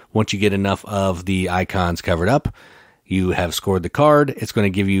 Once you get enough of the icons covered up, you have scored the card. It's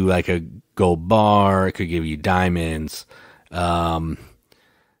going to give you like a gold bar. It could give you diamonds,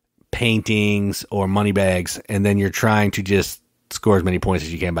 paintings, or money bags. And then you're trying to just score as many points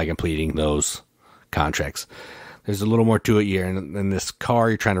as you can by completing those contracts. There's a little more to it here. And in this car,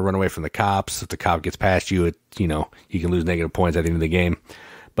 you're trying to run away from the cops. If the cop gets past you, you can lose negative points at the end of the game.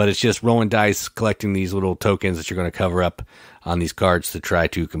 But it's just rolling dice, collecting these little tokens that you're going to cover up on these cards to try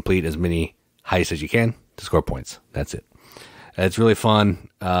to complete as many heists as you can to score points. That's it. It's really fun.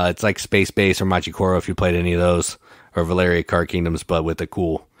 It's like Space Base or Machikoro if you played any of those, or Valeria Card Kingdoms, but with a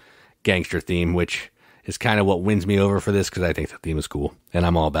cool gangster theme, which is kind of what wins me over for this because I think the theme is cool, and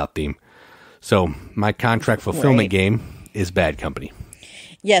I'm all about theme. So my contract fulfillment game is Bad Company.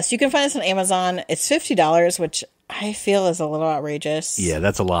 Yes, you can find this on Amazon. It's $50, which I feel is a little outrageous. Yeah,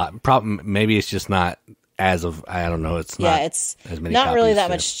 that's a lot. Maybe it's just not I don't know. It's not. Yeah, it's as many not really that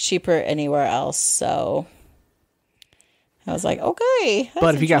much cheaper anywhere else. So I was like, okay.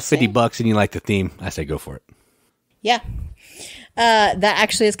 But if you got $50 and you like the theme, I say go for it. Yeah. That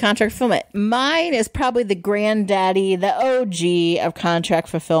actually is contract fulfillment. Mine is probably the granddaddy, the OG of contract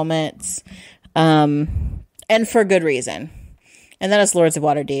fulfillments. And for good reason. And that is Lords of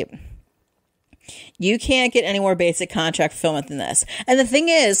Waterdeep. You can't get any more basic contract fulfillment than this. And the thing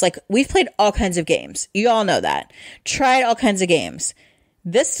is, like, we've played all kinds of games. You all know that. Tried all kinds of games.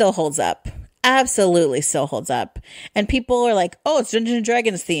 This still holds up. Absolutely still holds up. And people are like, oh, it's Dungeons and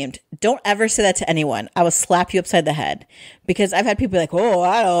Dragons themed. Don't ever say that to anyone. I will slap you upside the head. Because I've had people be like, oh,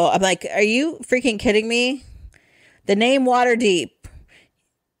 I don't know. I'm like, are you freaking kidding me? The name Waterdeep.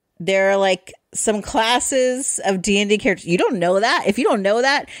 There are like some classes of D&D characters. You don't know that. If you don't know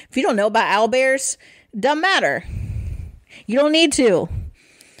that, if you don't know about owlbears, doesn't matter. You don't need to.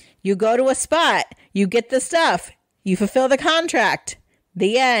 You go to a spot. You get the stuff. You fulfill the contract.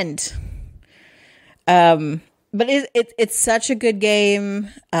 The end. But it's such a good game.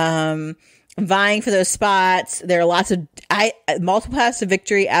 Vying for those spots. There are lots of multiple paths to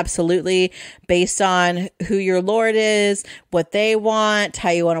victory, absolutely, based on who your lord is, what they want, how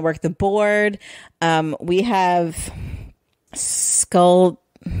you want to work the board. We have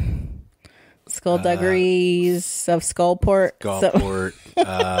skullduggeries of Skullport.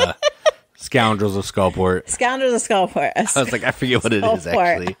 Scoundrels of Skullport. Scoundrels of Skullport. I was like, I forget what it is,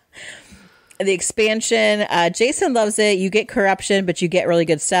 actually. The expansion, Jason loves it. You get corruption, but you get really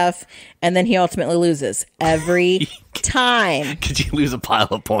good stuff. And then he ultimately loses every time. Could you lose a pile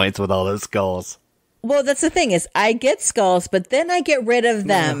of points with all those skulls? Well, that's the thing is I get skulls, but then I get rid of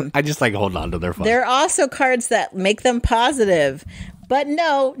them. I just like holding on to their fun. There are also cards that make them positive. But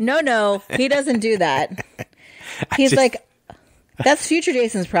no, he doesn't do that. He's like, that's future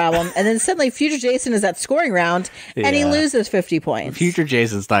Jason's problem. And then suddenly future Jason is at scoring round and he loses 50 points. Future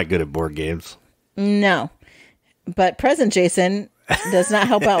Jason's not good at board games. No. But present Jason does not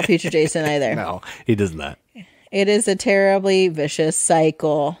help out future Jason either. No, he does not. It is a terribly vicious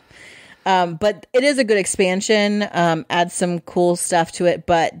cycle. But it is a good expansion. Add some cool stuff to it.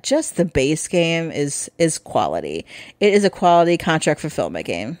 But just the base game is quality. It is a quality contract fulfillment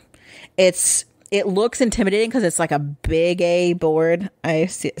game. It looks intimidating because it's like a big A board. I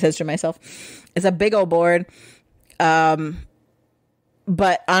says to myself, it's a big old board. But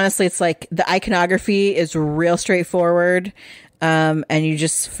honestly, it's like the iconography is real straightforward. And you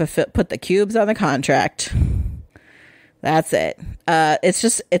just put the cubes on the contract. That's it. It's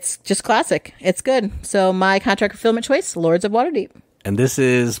just classic. It's good. So my contract fulfillment choice, Lords of Waterdeep. And this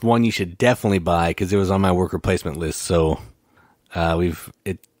is one you should definitely buy because it was on my work replacement list. So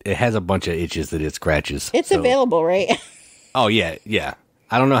it has a bunch of itches that it scratches. It's available, right? Oh, yeah.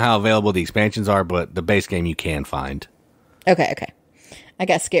 I don't know how available the expansions are, but the base game you can find. Okay. I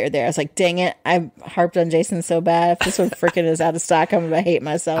got scared there. I was like, dang it. I harped on Jason so bad. If this one freaking is out of stock, I'm going to hate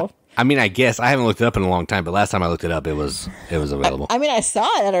myself. I mean, I guess. I haven't looked it up in a long time, but last time I looked it up, it was available. I mean, I saw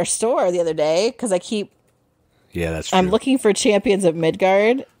it at our store the other day because Yeah, that's true. I'm looking for Champions of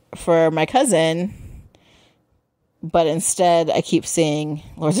Midgard for my cousin. But instead, I keep seeing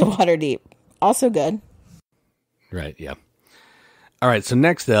Lords of Waterdeep. Also good. Right, yeah. All right, so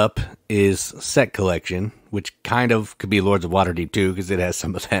next up is Set Collection, which kind of could be Lords of Waterdeep too, because it has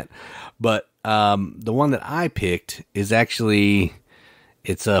some of that. But the one that I picked is actually,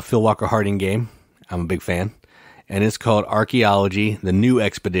 it's a Phil Walker Harding game. I'm a big fan. And it's called Archaeology, the New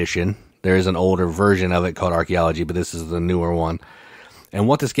Expedition. There is an older version of it called Archaeology, but this is the newer one. And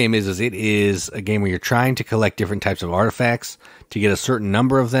what this game is it is a game where you're trying to collect different types of artifacts to get a certain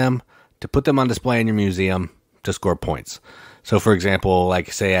number of them, to put them on display in your museum to score points. So, for example,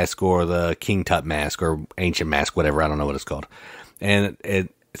 like say I score the King Tut mask or Ancient mask, whatever, I don't know what it's called. And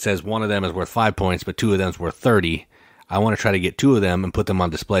it says one of them is worth 5 points, but two of them is worth 30. I want to try to get two of them and put them on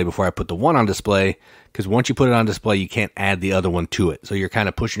display before I put the one on display, because once you put it on display, you can't add the other one to it. So you're kind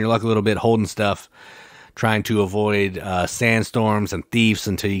of pushing your luck a little bit, holding stuff, trying to avoid sandstorms and thieves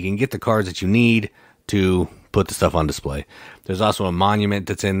until you can get the cards that you need to put the stuff on display. There's also a monument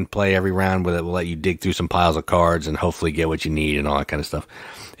that's in play every round where it will let you dig through some piles of cards and hopefully get what you need and all that kind of stuff.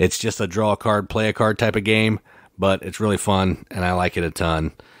 It's just a draw a card, play a card type of game, but it's really fun and I like it a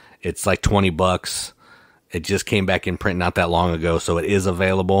ton. It's like $20. It just came back in print not that long ago, so it is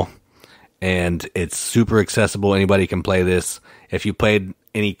available and it's super accessible. Anybody can play this. If you played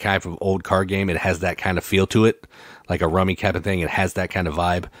any kind of old card game, it has that kind of feel to it, like a rummy type of thing. It has that kind of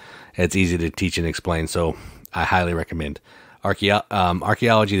vibe. It's easy to teach and explain, so I highly recommend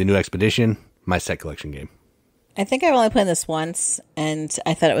Archaeology, the New Expedition, my Set Collection game. I think I've only played this once, and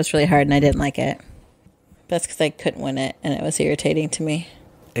I thought it was really hard, and I didn't like it. That's because I couldn't win it, and it was irritating to me.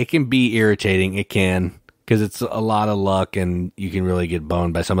 It can be irritating. It can, because it's a lot of luck, and you can really get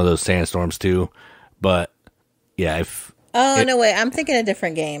boned by some of those sandstorms, too. But, yeah, no, wait. I'm thinking a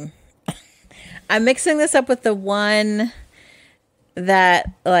different game. I'm mixing this up with the one that,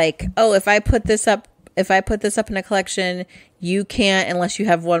 like, oh, if I put this up in a collection, you can't unless you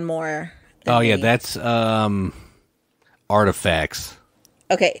have one more Oh, yeah, that's Artifacts.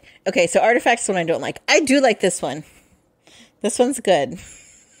 Okay, so Artifacts is one I don't like. I do like this one. This one's good.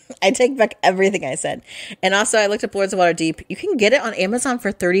 I take back everything I said. And also, I looked up Lords of Waterdeep. You can get it on Amazon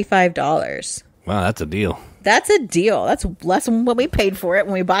for $35. Wow, that's a deal. That's a deal. That's less than what we paid for it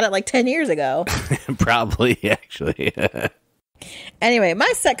when we bought it like 10 years ago. Probably, actually. Anyway,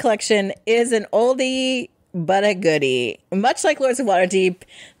 my set collection is an oldie but a goodie. Much like Lords of Waterdeep,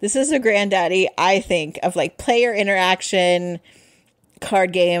 this is a granddaddy, I think, of like player interaction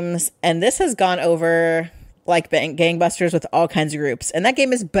card games. And this has gone over like gangbusters with all kinds of groups. And that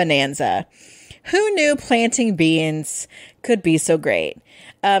game is Bohnanza. Who knew planting beans could be so great?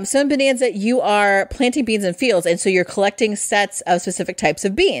 So in Bohnanza, you are planting beans in fields, and so you're collecting sets of specific types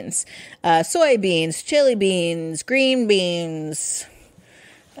of beans. Soybeans, chili beans, green beans,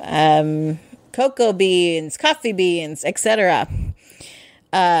 cocoa beans, coffee beans, etc.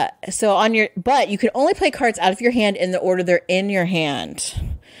 But you can only play cards out of your hand in the order they're in your hand.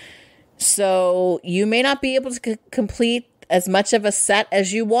 So you may not be able to complete as much of a set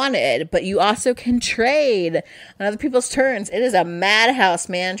as you wanted, but you also can trade on other people's turns. It is a madhouse,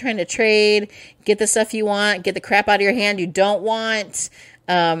 man, trying to trade, get the stuff you want, get the crap out of your hand you don't want.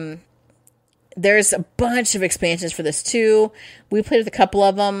 There's a bunch of expansions for this too. We played with a couple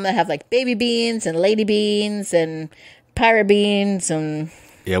of them that have like baby beans and lady beans and pirate beans and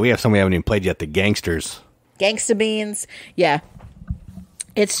yeah, we have some we haven't even played yet. The gangsta beans. Yeah.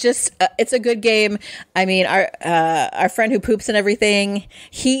 It's just, it's a good game. I mean, our friend who poops and everything,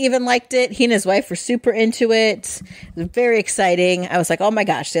 he even liked it. He and his wife were super into it. It was very exciting. I was like, oh my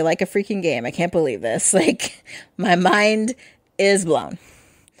gosh, they like a freaking game. I can't believe this. Like, my mind is blown.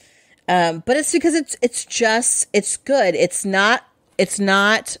 But it's because it's good. It's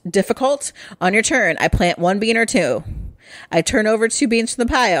not difficult on your turn. I plant one bean or two. I turn over 2 beans from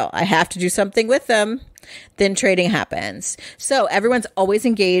the pile. I have to do something with them. Then trading happens. So everyone's always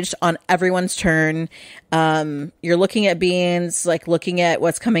engaged on everyone's turn. You're looking at beans, like looking at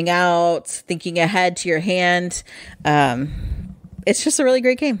what's coming out, thinking ahead to your hand. It's just a really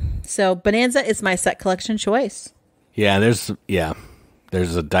great game. So Bohnanza is my set collection choice. Yeah, there's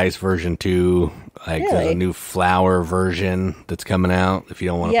a dice version too. Like really? There's a new flower version that's coming out if you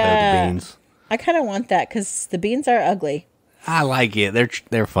don't want to play with the beans. I kind of want that because the beans are ugly. I like it.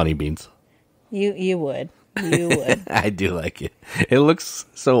 They're funny beans. You would. You would. I do like it. It looks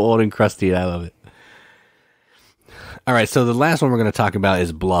so old and crusty. I love it. All right, so the last one we're going to talk about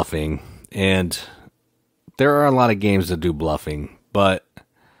is Bluffing. And there are a lot of games that do bluffing, but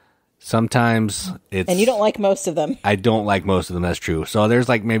sometimes it's... And you don't like most of them. I don't like most of them, that's true. So there's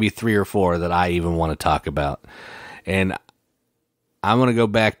like maybe 3 or 4 that I even want to talk about. And I'm going to go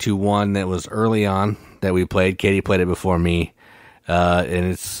back to one that was early on that we played. Katie played it before me. And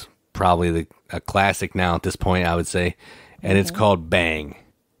it's probably a classic now at this point, I would say. And it's called Bang.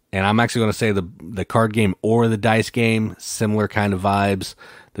 And I'm actually going to say the card game or the dice game, similar kind of vibes.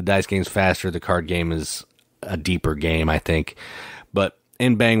 The dice game's faster. The card game is a deeper game, I think. But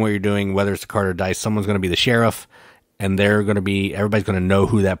in Bang, what you're doing, whether it's a card or dice, someone's going to be the sheriff. And everybody's going to know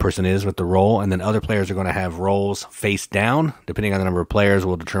who that person is with the role. And then other players are going to have roles face down. Depending on the number of players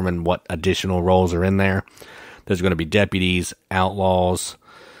will determine what additional roles are in there. There's going to be deputies, outlaws,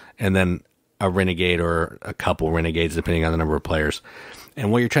 and then a renegade or a couple renegades, depending on the number of players.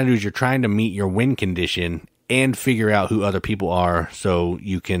 And what you're trying to do is you're trying to meet your win condition and figure out who other people are so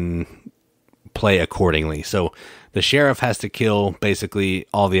you can play accordingly. So the sheriff has to kill basically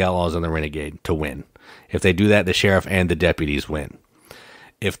all the outlaws and the renegade to win. If they do that, the sheriff and the deputies win.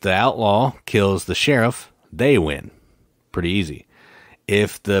 If the outlaw kills the sheriff, they win. Pretty easy.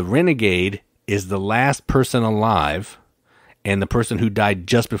 If the renegade is the last person alive and the person who died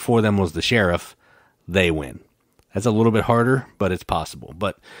just before them was the sheriff, they win. That's a little bit harder, but it's possible.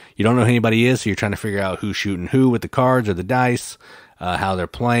 But you don't know who anybody is, so you're trying to figure out who's shooting who with the cards or the dice, how they're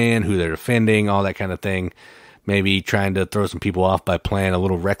playing, who they're defending, all that kind of thing. Maybe trying to throw some people off by playing a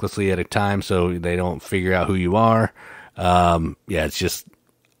little recklessly at a time so they don't figure out who you are. It's just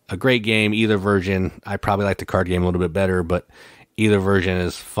a great game, either version. I probably like the card game a little bit better, but either version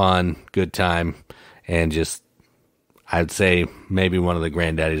is fun, good time, and just, I'd say, maybe one of the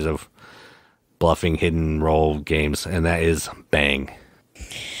granddaddies of bluffing hidden role games, and that is Bang.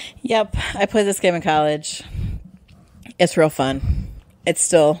 Yep, I played this game in college. It's real fun. It's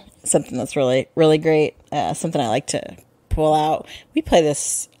still something that's really, really great. Something I like to pull out. We play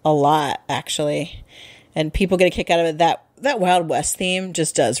this a lot, actually, and people get a kick out of it. That Wild West theme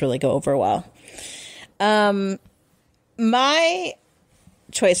just does really go over well. My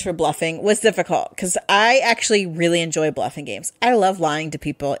choice for Bluffing was difficult because I actually really enjoy bluffing games. I love lying to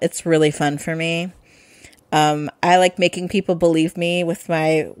people. It's really fun for me. I like making people believe me with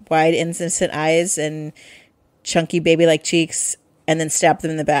my wide, innocent eyes and chunky baby-like cheeks and then stab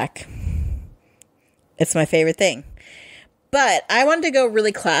them in the back. It's my favorite thing. But I wanted to go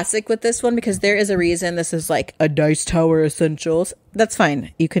really classic with this one because there is a reason this is like a Dice Tower Essentials. That's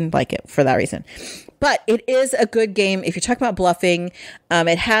fine. You can like it for that reason. But it is a good game if you're talking about bluffing.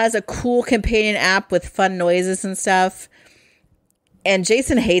 It has a cool companion app with fun noises and stuff. And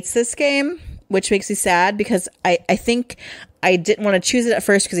Jason hates this game, which makes me sad because I think I didn't want to choose it at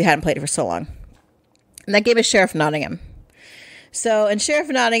first because he hadn't played it for so long. And that game is Sheriff Nottingham. So in Sheriff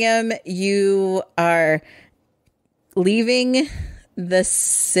Nottingham, you are leaving the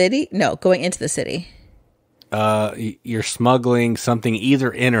city. No, going into the city. You're smuggling something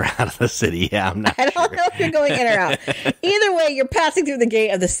either in or out of the city. Yeah, I'm not I don't know if you're going in or out. Either way, you're passing through the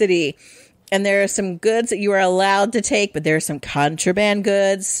gate of the city. And there are some goods that you are allowed to take, but there are some contraband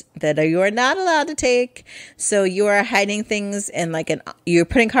goods that you are not allowed to take. So you are hiding things in you're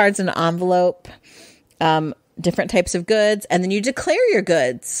putting cards in an envelope, different types of goods, and then you declare your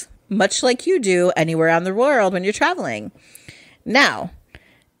goods, much like you do anywhere around the world when you're traveling. Now,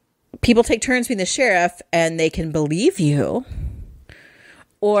 people take turns being the sheriff, and they can believe you,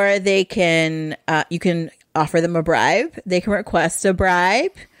 or they can you can offer them a bribe. They can request a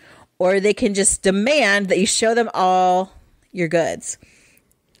bribe. Or they can just demand that you show them all your goods.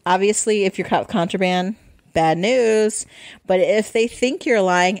 Obviously, if you're caught with contraband, bad news. But if they think you're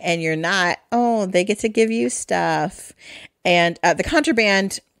lying and you're not, they get to give you stuff. And the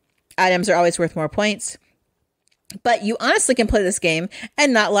contraband items are always worth more points. But you honestly can play this game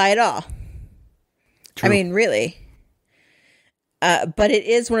and not lie at all. True. I mean, really. But it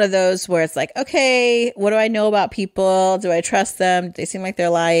is one of those where it's like, okay, what do I know about people? Do I trust them? Do they seem like they're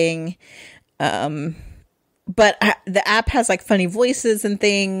lying? But the app has like funny voices and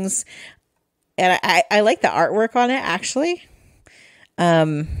things. And I like the artwork on it, actually.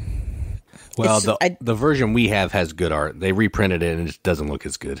 Well, the version we have has good art. They reprinted it and it just doesn't look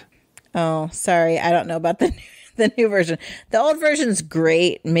as good. Oh, sorry. I don't know about the new version. The old version's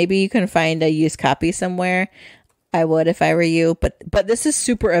great. Maybe you can find a used copy somewhere. I would if I were you, but this is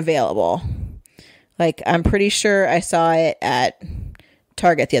super available. Like, I'm pretty sure I saw it at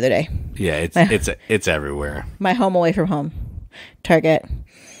Target the other day. Yeah, it's everywhere. My home away from home, Target.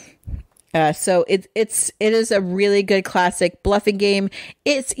 So it is a really good classic bluffing game.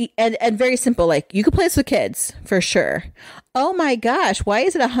 It's and very simple. Like, you can play this with kids for sure. Oh my gosh, why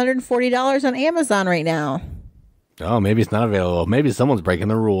is it $140 on Amazon right now? Oh, maybe it's not available. Maybe someone's breaking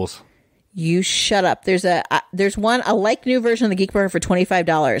the rules. You shut up. There's a new version of the Geek Market for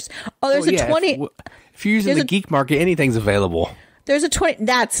 $25. Oh, there's a 20. If you're using the Geek Market, anything's available. There's a 20.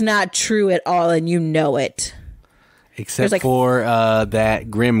 That's not true at all, and you know it. Except for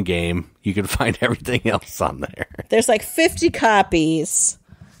that Grimm game, you can find everything else on there. There's like 50 copies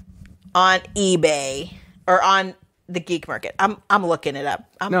on eBay or on the Geek Market. I'm looking it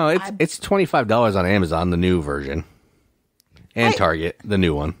up. It's $25 on Amazon, the new version, and Target, the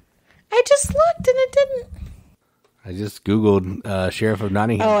new one. I just looked and it didn't. I just Googled Sheriff of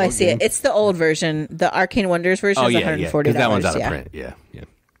Nottingham. Oh, I see it. It's the old version. The Arcane Wonders version is $140. Because that one's out of print. Yeah.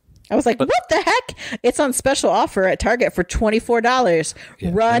 I was like, what the heck? It's on special offer at Target for $24.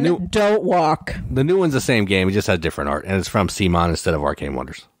 Yeah. Run, don't walk. The new one's the same game. It just has different art. And it's from CMON instead of Arcane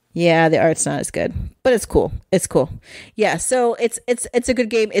Wonders. Yeah, the art's not as good. But it's cool. It's cool. Yeah, so it's a good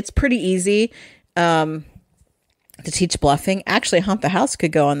game. It's pretty easy. To teach bluffing. Actually, Haunt the House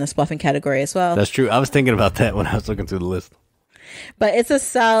could go on this bluffing category as well. That's true. I was thinking about that when I was looking through the list. But it's a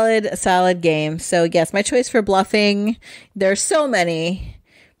solid game. So yes, my choice for bluffing, there's so many,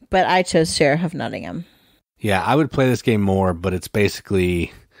 but I chose Sheriff of Nottingham. Yeah, I would play this game more, but it's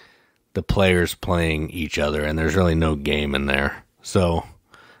basically the players playing each other, and there's really no game in there. So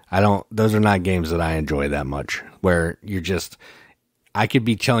those are not games that I enjoy that much, where I could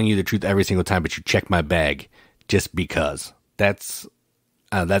be telling you the truth every single time, but you check my bag. Just because that's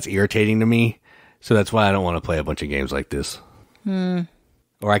irritating to me, so that's why I don't want to play a bunch of games like this. Or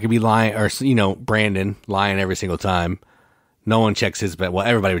I could be lying, or Brandon lying every single time. No one checks his bag. Well,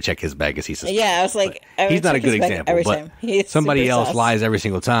 everybody would check his bag as he says. Yeah, I was like, he's not a good example. But somebody else lies every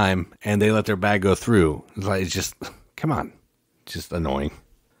single time, and they let their bag go through. It's just come on, just annoying.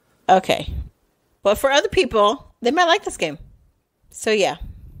 Okay, but for other people, they might like this game. So yeah.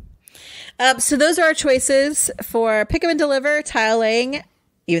 So those are our choices for Pick 'em and Deliver, Tile Laying,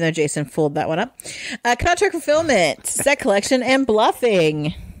 even though Jason fooled that one up, Contract Fulfillment, Set Collection, and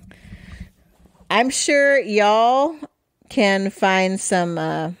Bluffing. I'm sure y'all can find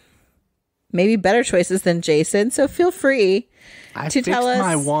some maybe better choices than Jason. So feel free to tell us.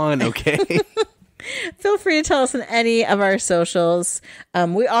 my one, okay? Feel free to tell us on any of our socials.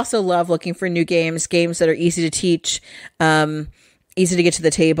 We also love looking for new games that are easy to teach, easy to get to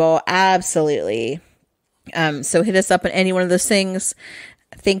the table. Absolutely. So hit us up on any one of those things.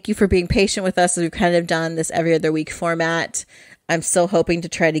 Thank you for being patient with us as we've kind of done this every other week format. I'm still hoping to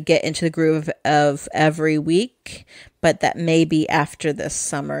try to get into the groove of every week, but that may be after this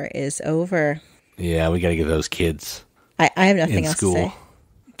summer is over. Yeah, we got to get those kids. I have nothing else school. to say.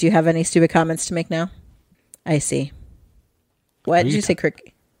 Do you have any stupid comments to make now? I see. What did you say,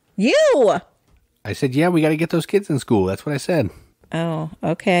 Crick? You! I said, yeah, we got to get those kids in school. That's what I said. Oh,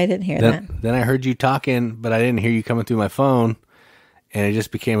 okay. I didn't hear that. Then I heard you talking, but I didn't hear you coming through my phone, and it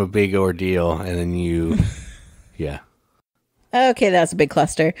just became a big ordeal, and then you, yeah. Okay, that was a big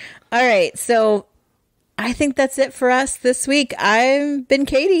cluster. All right, so I think that's it for us this week. I've been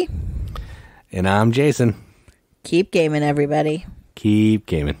Katie. And I'm Jason. Keep gaming, everybody. Keep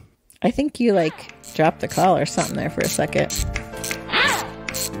gaming. I think you, dropped the call or something there for a second.